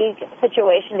unique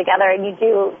situation together, and you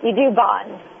do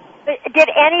bond. Did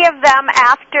any of them,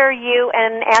 after you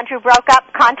and Andrew broke up,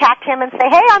 contact him and say,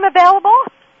 hey, I'm available?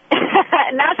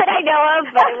 Not that I know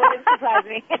of, but it wouldn't surprise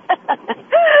me.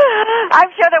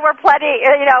 I'm sure there were plenty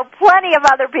of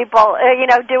other people,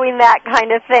 doing that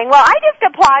kind of thing. Well, I just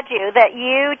applaud you that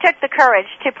you took the courage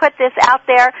to put this out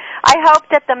there. I hope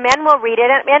that the men will read it.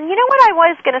 And you know what I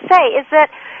was going to say is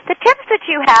that the tips that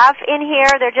you have in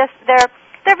here,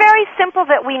 they're very simple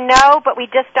that we know, but we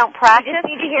just don't practice. We just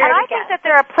need to hear and I think that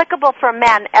they're applicable for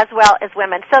men as well as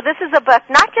women. So this is a book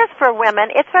not just for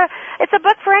women. It's a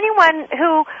book for anyone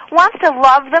who wants to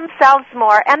love themselves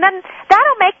more, and then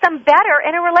that'll make them better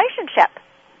in a relationship.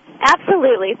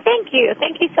 Absolutely. Thank you.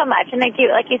 Thank you so much. And I do,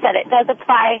 like you said, it does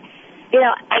apply.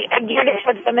 I geared it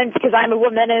towards women because I'm a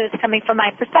woman and it's coming from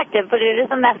my perspective, but it is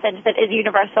a message that is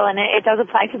universal and it does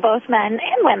apply to both men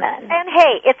and women. And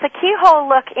hey, it's a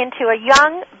keyhole look into a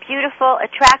young, beautiful,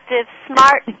 attractive,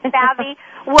 smart, savvy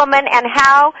woman and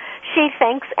how she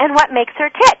thinks and what makes her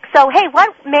tick. So hey,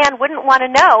 what man wouldn't want to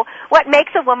know what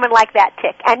makes a woman like that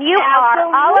tick? And you are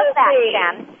all of that,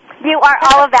 Jen. You are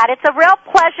all of that. It's a real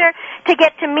pleasure to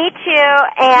get to meet you,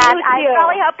 and I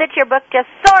really hope that your book just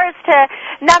soars to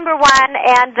number one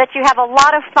and that you have a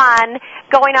lot of fun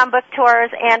going on book tours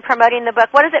and promoting the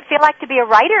book. What does it feel like to be a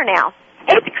writer now?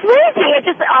 It's crazy. It's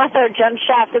just also jump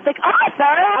shaft. It's like,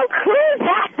 Arthur, how cool is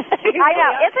that? I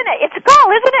know, isn't it? It's cool,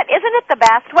 isn't it? Isn't it the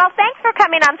best? Well, thanks for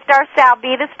coming on Star Style.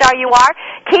 Be the star you are.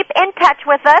 Keep in touch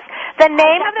with us. The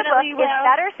name of the book is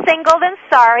Better Single Than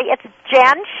Sorry. It's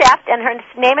Jen Sheft, and her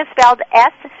name is spelled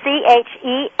Schefft.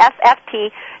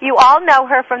 You all know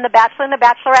her from The Bachelor and The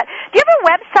Bachelorette. Do you have a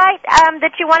website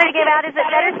that you wanted to give out? Is it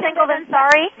Better Single Than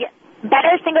Sorry? Yes.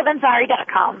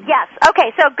 BetterSingleThanSorry.com. Yes.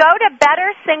 Okay, so go to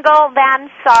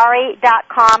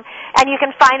BetterSingleThanSorry.com, and you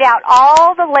can find out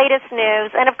all the latest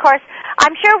news. And, of course,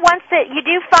 I'm sure once that you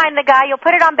do find the guy, you'll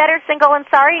put it on Better Single and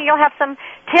Sorry, and you'll have some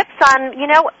tips on,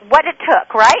 what it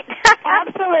took, right?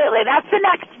 Absolutely. That's the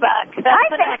next book. I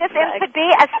think this could be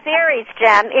a series,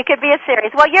 Jen. It could be a series.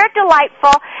 Well, you're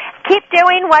delightful. Keep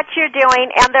doing what you're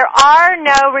doing, and there are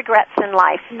no regrets in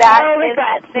life. No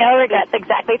regrets,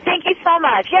 exactly. Thank you so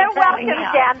much. You're welcome,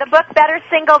 Jen. The book, Better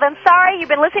Single Than Sorry. You've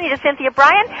been listening to Cynthia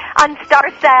Bryan on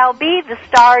Star Style. Be the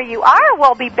star you are.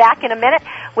 We'll be back in a minute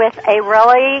with a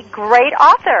really great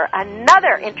author.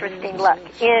 Another interesting look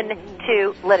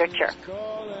into literature.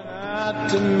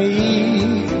 To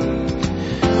me,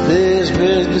 this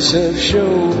business of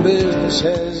show business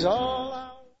has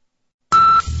all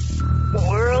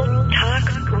World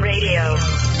Talk Radio.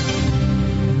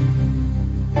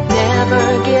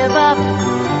 Never give up,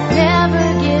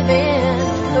 never give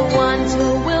in. The ones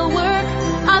who will work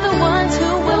are the ones who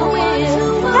will win.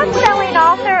 Best-selling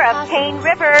author of Cane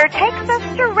River takes us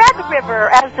to Red River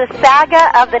as the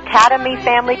saga of the Tatamy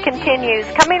family continues.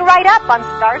 Coming right up on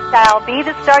Star Style, Be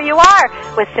the Star You Are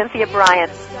with Cynthia Bryan.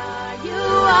 You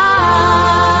are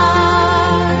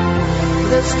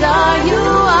the star you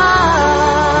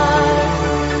are.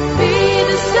 Be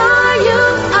the star you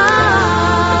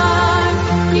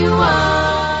are. You are.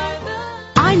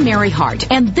 I'm Mary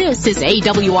Hart, and this is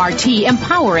AWRT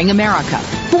Empowering America.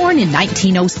 Born in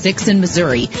 1906 in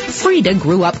Missouri, Frida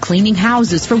grew up cleaning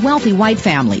houses for wealthy white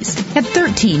families. At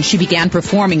 13, she began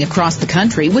performing across the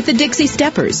country with the Dixie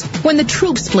Steppers. When the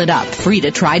troupe split up,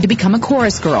 Frida tried to become a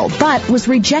chorus girl, but was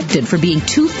rejected for being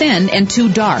too thin and too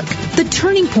dark. The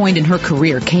turning point in her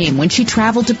career came when she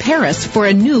traveled to Paris for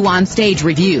a new onstage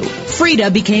review.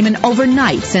 Frida became an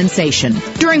overnight sensation.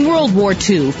 During World War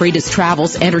II, Frida's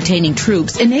travels entertaining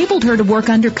troops enabled her to work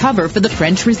undercover for the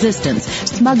French resistance,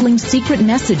 smuggling secret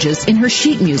messages in her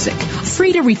sheet music.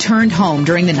 Frida returned home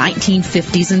during the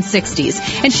 1950s and 60s,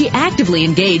 and she actively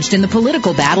engaged in the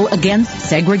political battle against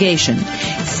segregation.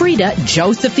 Frida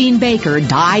Josephine Baker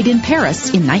died in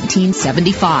Paris in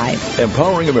 1975.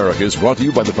 Empowering America is brought to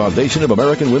you by the Foundation of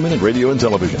American Women in Radio and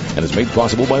Television and is made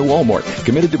possible by Walmart,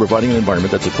 committed to providing an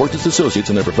environment that supports its associates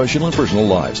in their professional and personal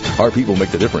lives. Our people make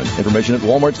the difference. Information at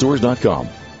walmartstores.com.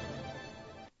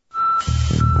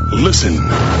 Listen.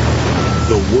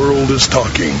 The world is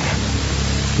talking.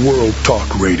 World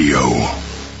Talk Radio.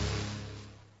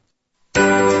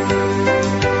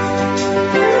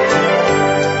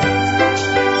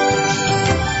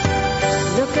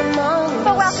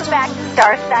 Well, welcome back to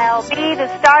Star Style. Be the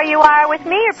star you are with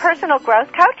me, your personal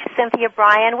growth coach, Cynthia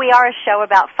Bryan. We are a show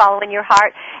about following your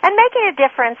heart and making a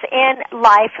difference in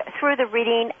life through the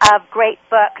reading of great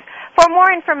books. For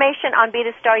more information on Be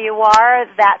the Star You Are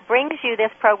that brings you this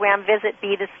program, visit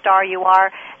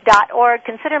BeTheStarYouAre.org.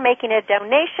 Consider making a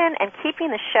donation and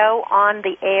keeping the show on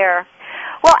the air.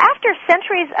 Well, after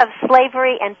centuries of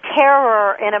slavery and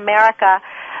terror in America,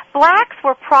 blacks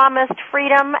were promised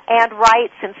freedom and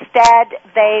rights. Instead,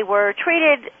 they were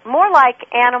treated more like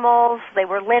animals. They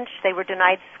were lynched. They were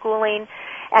denied schooling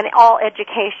and all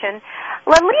education.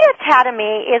 Lalita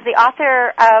Tatamy is the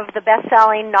author of the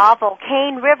best-selling novel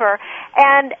Cane River,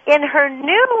 and in her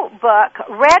new book,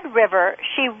 Red River,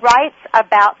 she writes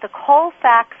about the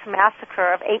Colfax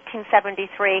Massacre of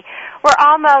 1873, where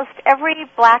almost every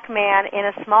black man in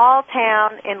a small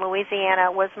town in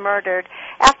Louisiana was murdered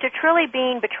after truly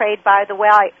being betrayed by the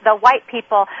white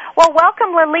people. Well,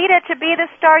 welcome, Lalita, to Be the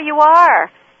Star You Are.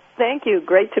 Thank you.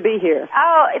 Great to be here.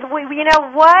 Oh, you know,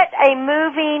 what a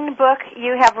moving book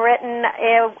you have written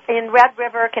in Red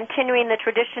River, continuing the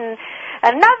tradition,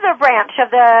 another branch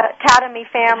of the Tatamy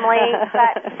family,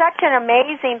 but such an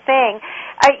amazing thing.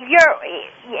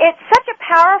 It's such a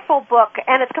powerful book,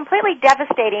 and it's completely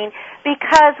devastating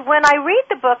because when I read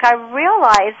the book, I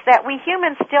realize that we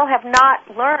humans still have not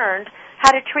learned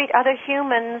how to treat other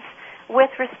humans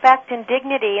with respect and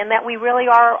dignity, and that we really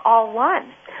are all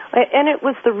one. And it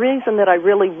was the reason that I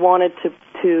really wanted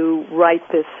to write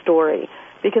this story,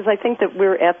 because I think that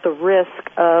we're at the risk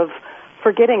of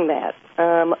forgetting that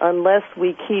unless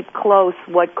we keep close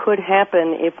what could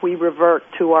happen if we revert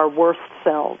to our worst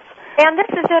selves. And this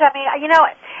is it. I mean, you know,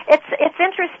 it's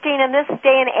interesting in this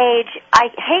day and age. I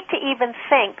hate to even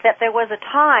think that there was a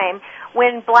time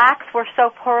when blacks were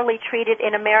so poorly treated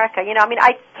in America. You know, I mean,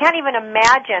 I can't even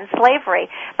imagine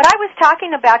slavery. But I was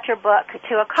talking about your book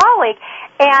to a colleague,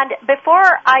 and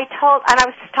I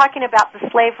was talking about the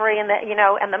slavery and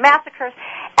the massacres,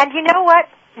 and you know what?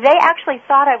 They actually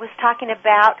thought I was talking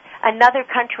about another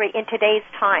country in today's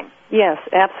time. Yes,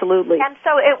 absolutely. And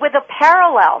so the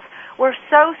parallels were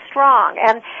so strong.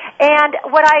 And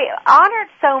what I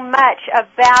honored so much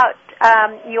about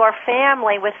your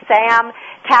family with Sam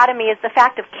Tatamy is the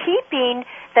fact of keeping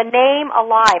the name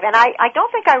alive. And I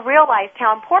don't think I realized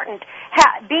how important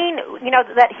being,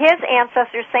 that his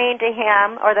ancestors saying to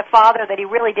him, or the father that he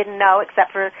really didn't know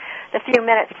except for the few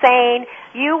minutes, saying,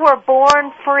 you were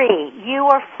born free. You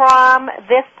are from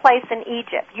this place in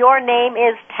Egypt. Your name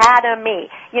is Tatamy.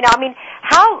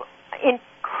 How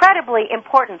incredibly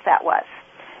important that was.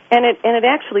 And it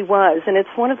actually was, and it's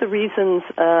one of the reasons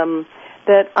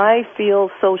that I feel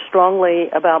so strongly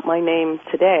about my name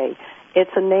today.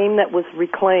 It's a name that was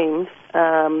reclaimed,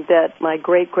 that my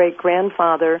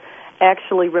great-great-grandfather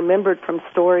actually remembered from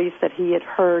stories that he had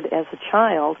heard as a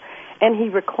child, and he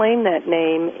reclaimed that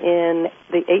name in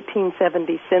the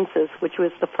 1870 census, which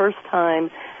was the first time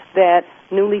that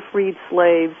newly freed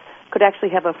slaves could actually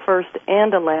have a first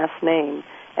and a last name.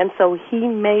 And so he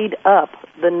made up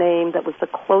the name that was the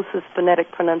closest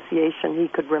phonetic pronunciation he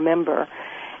could remember.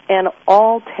 And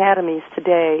all Tatamys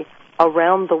today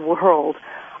around the world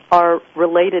are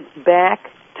related back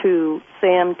to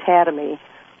Sam Tatamy,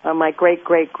 my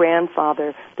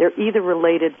great-great-grandfather. They're either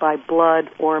related by blood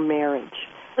or marriage.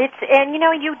 You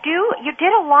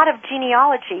did a lot of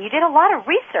genealogy. You did a lot of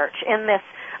research in this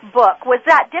book. Was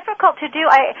that difficult to do?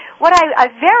 What I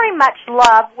very much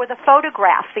love were the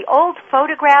photographs, the old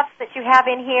photographs that you have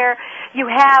in here. You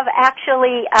have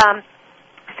actually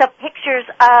some pictures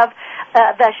of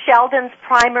the Sheldon's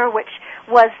Primer, which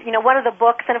was, one of the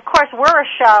books. And, of course, we're a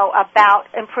show about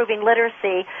improving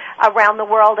literacy around the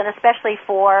world, and especially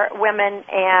for women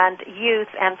and youth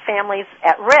and families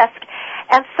at risk.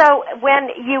 And so when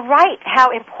you write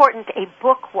how important a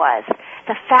book was,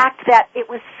 the fact that it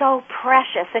was so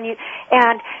precious, and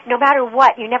no matter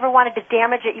what, you never wanted to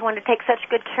damage it. You wanted to take such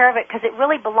good care of it because it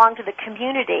really belonged to the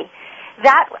community.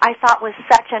 That, I thought, was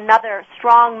such another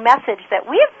strong message that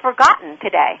we have forgotten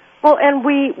today. Well, and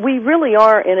we really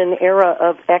are in an era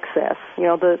of excess.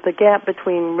 The gap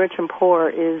between rich and poor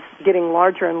is getting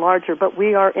larger and larger, but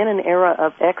we are in an era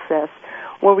of excess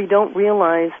where we don't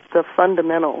realize the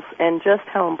fundamentals and just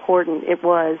how important it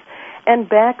was. And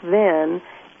back then,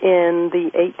 in the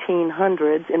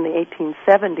 1800s, in the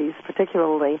 1870s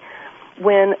particularly,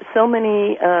 when so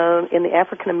many in the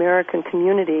African American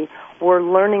community were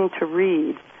learning to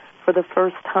read for the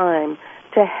first time,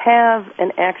 to have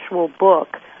an actual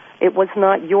book, it was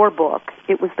not your book,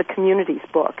 it was the community's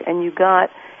book, and you got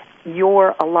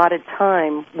your allotted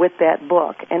time with that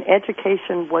book. And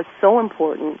education was so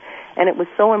important, and it was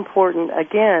so important,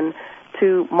 again,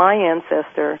 to my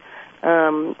ancestor,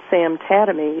 Sam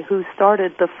Tatamy, who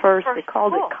started the first they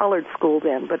called it colored school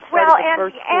then, but started the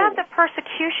first school. And the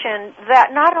persecution that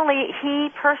not only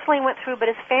he personally went through, but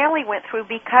his family went through,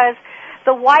 because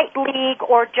the White League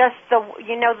or just the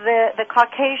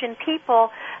Caucasian people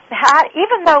had,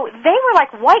 even though they were like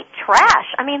white trash,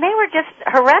 I mean, they were just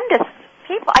horrendous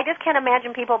people. I just can't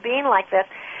imagine people being like this.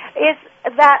 Is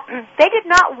that they did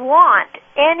not want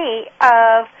any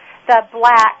of the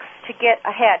blacks to get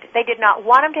ahead. They did not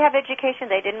want them to have education.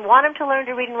 They didn't want them to learn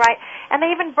to read and write. And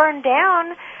they even burned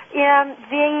down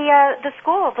the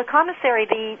school, the commissary,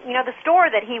 the store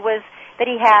that he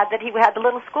had the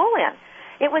little school in.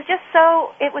 It was just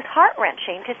it was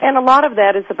heart-wrenching to see. And a lot of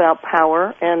that is about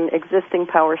power and existing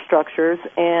power structures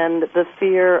and the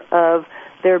fear of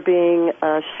there being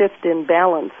a shift in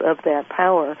balance of that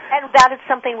power. And that is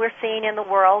something we're seeing in the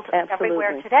world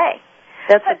everywhere today.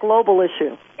 That's a global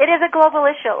issue. It is a global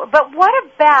issue. But what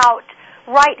about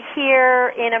right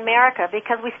here in America?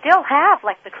 Because we still have,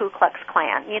 like, the Ku Klux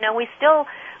Klan. We still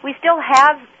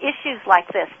have issues like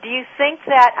this. Do you think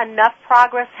that enough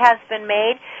progress has been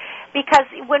made? Because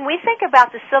when we think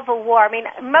about the Civil War, I mean,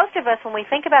 most of us, when we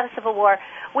think about the Civil War,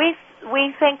 we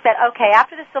think that, okay,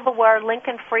 after the Civil War,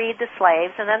 Lincoln freed the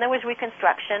slaves, and then there was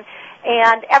Reconstruction,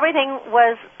 and everything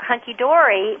was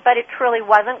hunky-dory, but it truly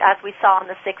wasn't, as we saw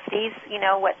in the 60s,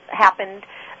 what happened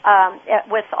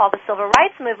with all the Civil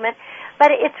Rights Movement.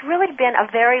 But it's really been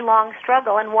a very long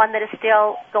struggle, and one that is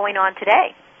still going on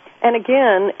today. And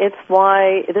again, it's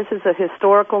why this is a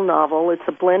historical novel. It's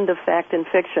a blend of fact and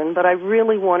fiction, but I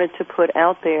really wanted to put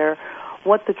out there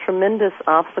what the tremendous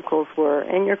obstacles were.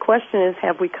 And your question is,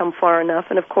 have we come far enough?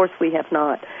 And of course we have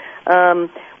not.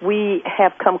 We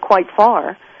have come quite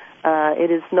far.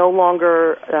 It is no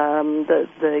longer,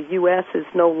 the U.S. is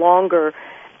no longer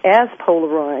as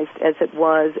polarized as it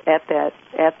was at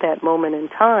that moment in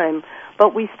time,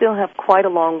 but we still have quite a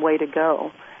long way to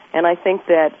go. And I think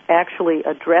that actually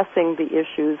addressing the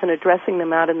issues and addressing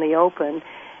them out in the open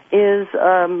is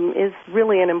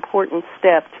really an important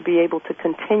step to be able to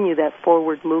continue that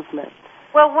forward movement.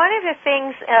 Well, one of the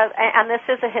things, and this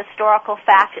is a historical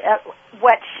fact,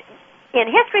 which in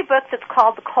history books it's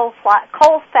called the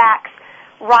Colfax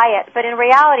riot, but in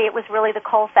reality it was really the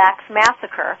Colfax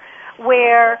massacre,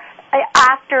 where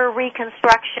after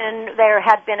Reconstruction there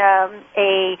had been a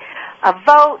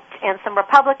vote and some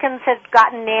Republicans had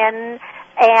gotten in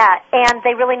and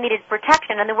they really needed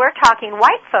protection. And we're talking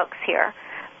white folks here.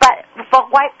 But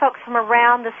white folks from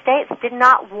around the states did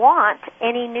not want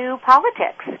any new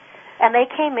politics. And they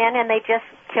came in and they just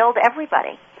killed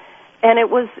everybody. And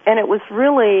it was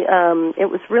really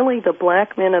the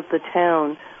black men of the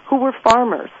town who were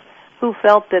farmers, who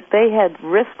felt that they had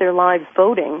risked their lives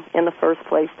voting in the first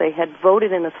place. They had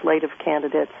voted in a slate of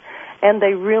candidates, and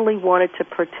they really wanted to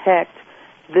protect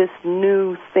this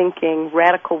new thinking,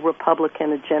 radical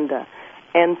Republican agenda.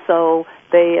 And so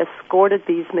they escorted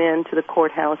these men to the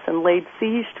courthouse and laid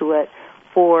siege to it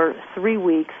for 3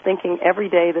 weeks, thinking every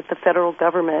day that the federal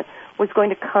government was going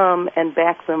to come and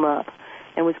back them up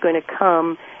and was going to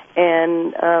come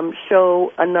and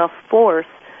show enough force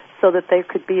so that there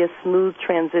could be a smooth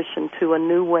transition to a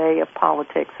new way of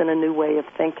politics and a new way of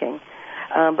thinking.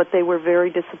 But they were very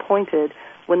disappointed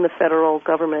when the federal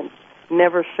government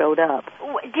never showed up.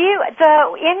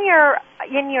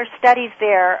 In your studies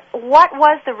there, what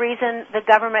was the reason the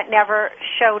government never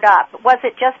showed up? Was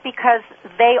it just because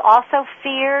they also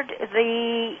feared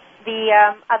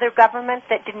the other government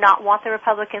that did not want the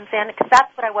Republicans in? Because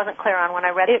that's what I wasn't clear on when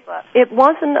I read the book. It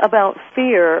wasn't about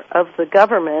fear of the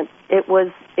government. It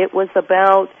was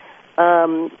about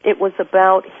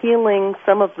healing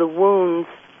some of the wounds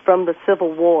from the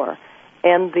Civil War,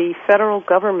 and the federal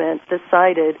government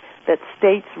decided that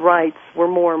states' rights were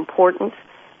more important,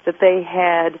 that they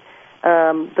had,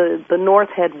 the North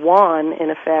had won, in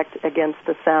effect, against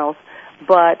the South,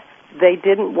 but they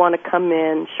didn't want to come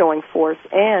in showing force,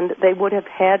 and they would have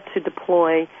had to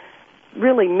deploy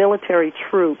really military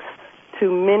troops to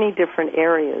many different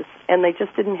areas, and they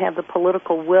just didn't have the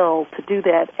political will to do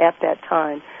that at that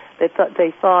time. They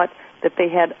thought that they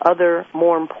had other,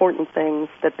 more important things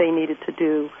that they needed to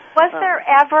do. Was there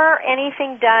ever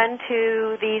anything done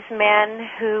to these men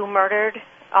who murdered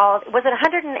all? Was it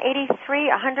 183,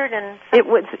 100 and? It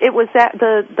was that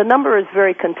the number is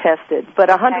very contested, but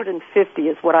 150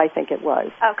 is what I think it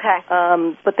was. Okay.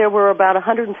 But there were about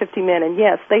 150 men, and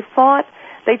yes, they fought.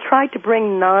 They tried to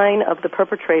bring 9 of the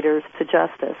perpetrators to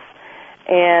justice,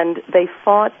 and they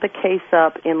fought the case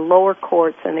up in lower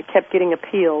courts, and it kept getting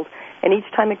appealed. And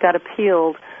each time it got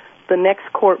appealed, the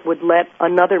next court would let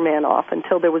another man off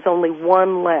until there was only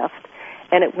one left.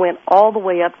 And it went all the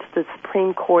way up to the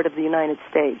Supreme Court of the United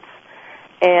States.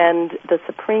 And the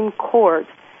Supreme Court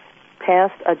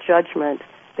passed a judgment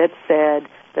that said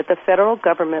that the federal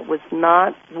government was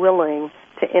not willing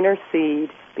to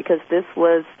intercede because this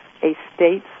was a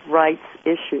states' rights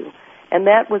issue. And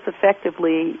that was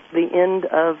effectively the end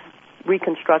of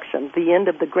Reconstruction, the end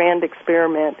of the grand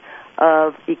experiment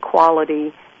of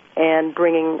equality and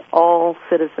bringing all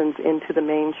citizens into the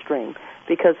mainstream.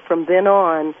 Because from then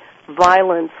on,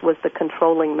 violence was the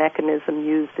controlling mechanism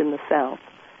used in the South.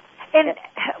 And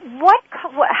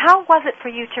how was it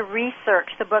for you to research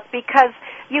the book? Because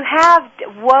you have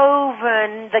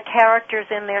woven the characters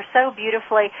in there so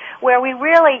beautifully, where we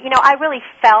really, I really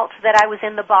felt that I was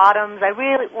in the bottoms.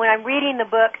 When I'm reading the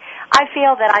book, I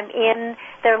feel that I'm in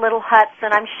their little huts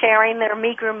and I'm sharing their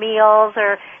meager meals,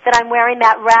 or that I'm wearing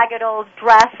that ragged old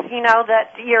dress,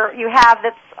 that you have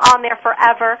that's on there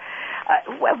forever.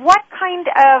 What kind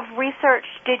of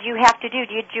research did you have to do?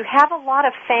 Did you have a lot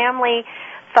of family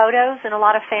photos and a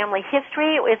lot of family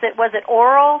history? Was it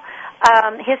oral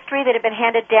history that had been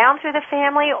handed down through the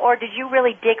family, or did you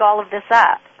really dig all of this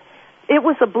up? It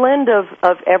was a blend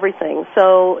of everything.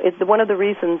 So one of the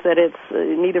reasons that it's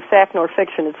neither fact nor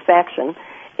fiction, it's faction,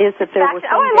 is that there were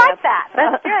some I gaps. like that.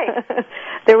 That's great.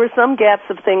 There were some gaps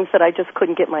of things that I just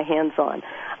couldn't get my hands on.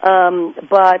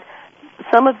 But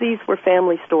some of these were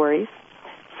family stories.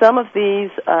 Some of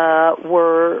these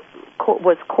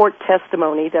was court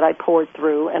testimony that I poured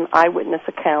through and eyewitness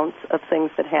accounts of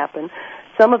things that happened.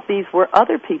 Some of these were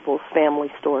other people's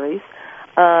family stories.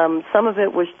 Some of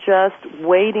it was just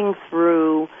wading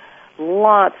through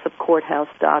lots of courthouse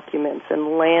documents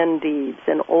and land deeds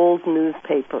and old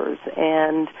newspapers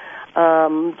and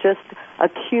just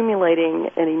accumulating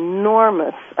an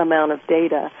enormous amount of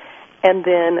data and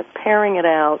then paring it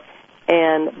out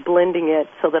and blending it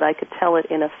so that I could tell it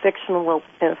in a fictional way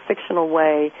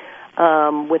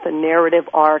with a narrative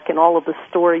arc and all of the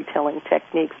storytelling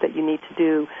techniques that you need to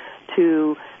do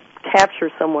to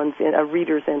capture a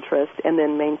reader's interest and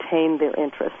then maintain their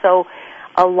interest. So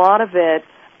a lot of it,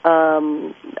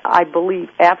 I believe,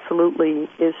 absolutely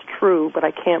is true, but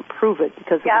I can't prove it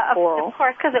because it's oral. Of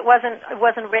course, because it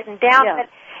wasn't written down. Yeah. But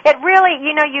it really,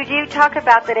 you do talk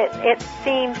about that. It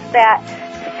seems that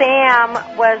Sam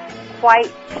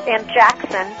and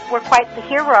Jackson were quite the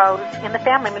heroes in the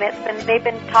family. I mean, they've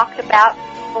been talked about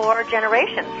for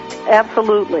generations.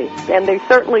 Absolutely, and they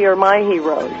certainly are my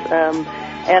heroes.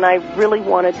 And I really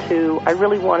wanted to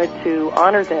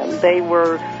honor them. They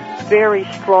were very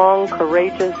strong,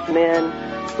 courageous men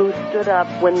who stood up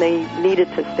when they needed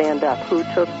to stand up, who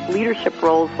took leadership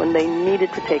roles when they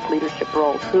needed to take leadership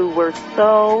roles, who were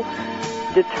so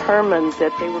determined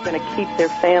that they were going to keep their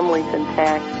families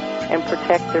intact and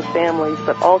protect their families,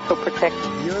 but also protect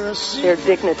their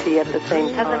dignity at the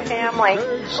same time. As a family.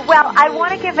 Well, I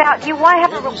want to give out, you want to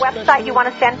have a website you want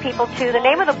to send people to. The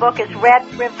name of the book is Red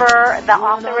River. The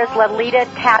author is Lolita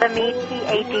Tademy,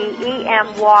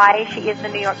 Tademy. She is the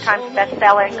New York Times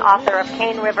best-selling author of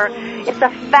Cane River. It's a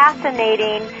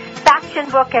fascinating faction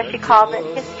book, as she calls it,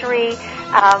 history,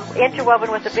 interwoven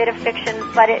with a bit of fiction,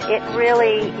 but it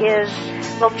really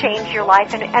will change your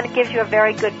life, and it gives you a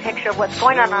very good picture of what's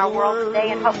going on in our world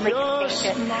today, and hopefully can change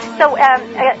it. So, what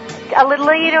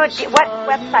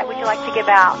website would you like to give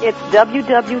out? It's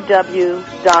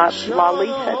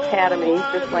www.lolitatademy,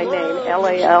 just my name,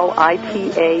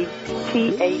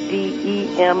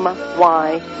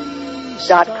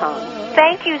 LALITATADEMY.com.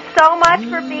 Thank you so much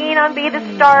for being on Be the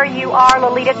Star You Are,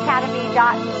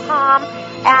 LolitaTademy.com.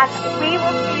 And we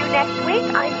will see you next week.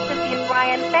 I'm Cynthia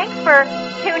Bryan. Thanks for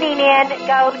tuning in.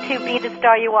 Go to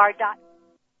BeTheStarYouAre.com.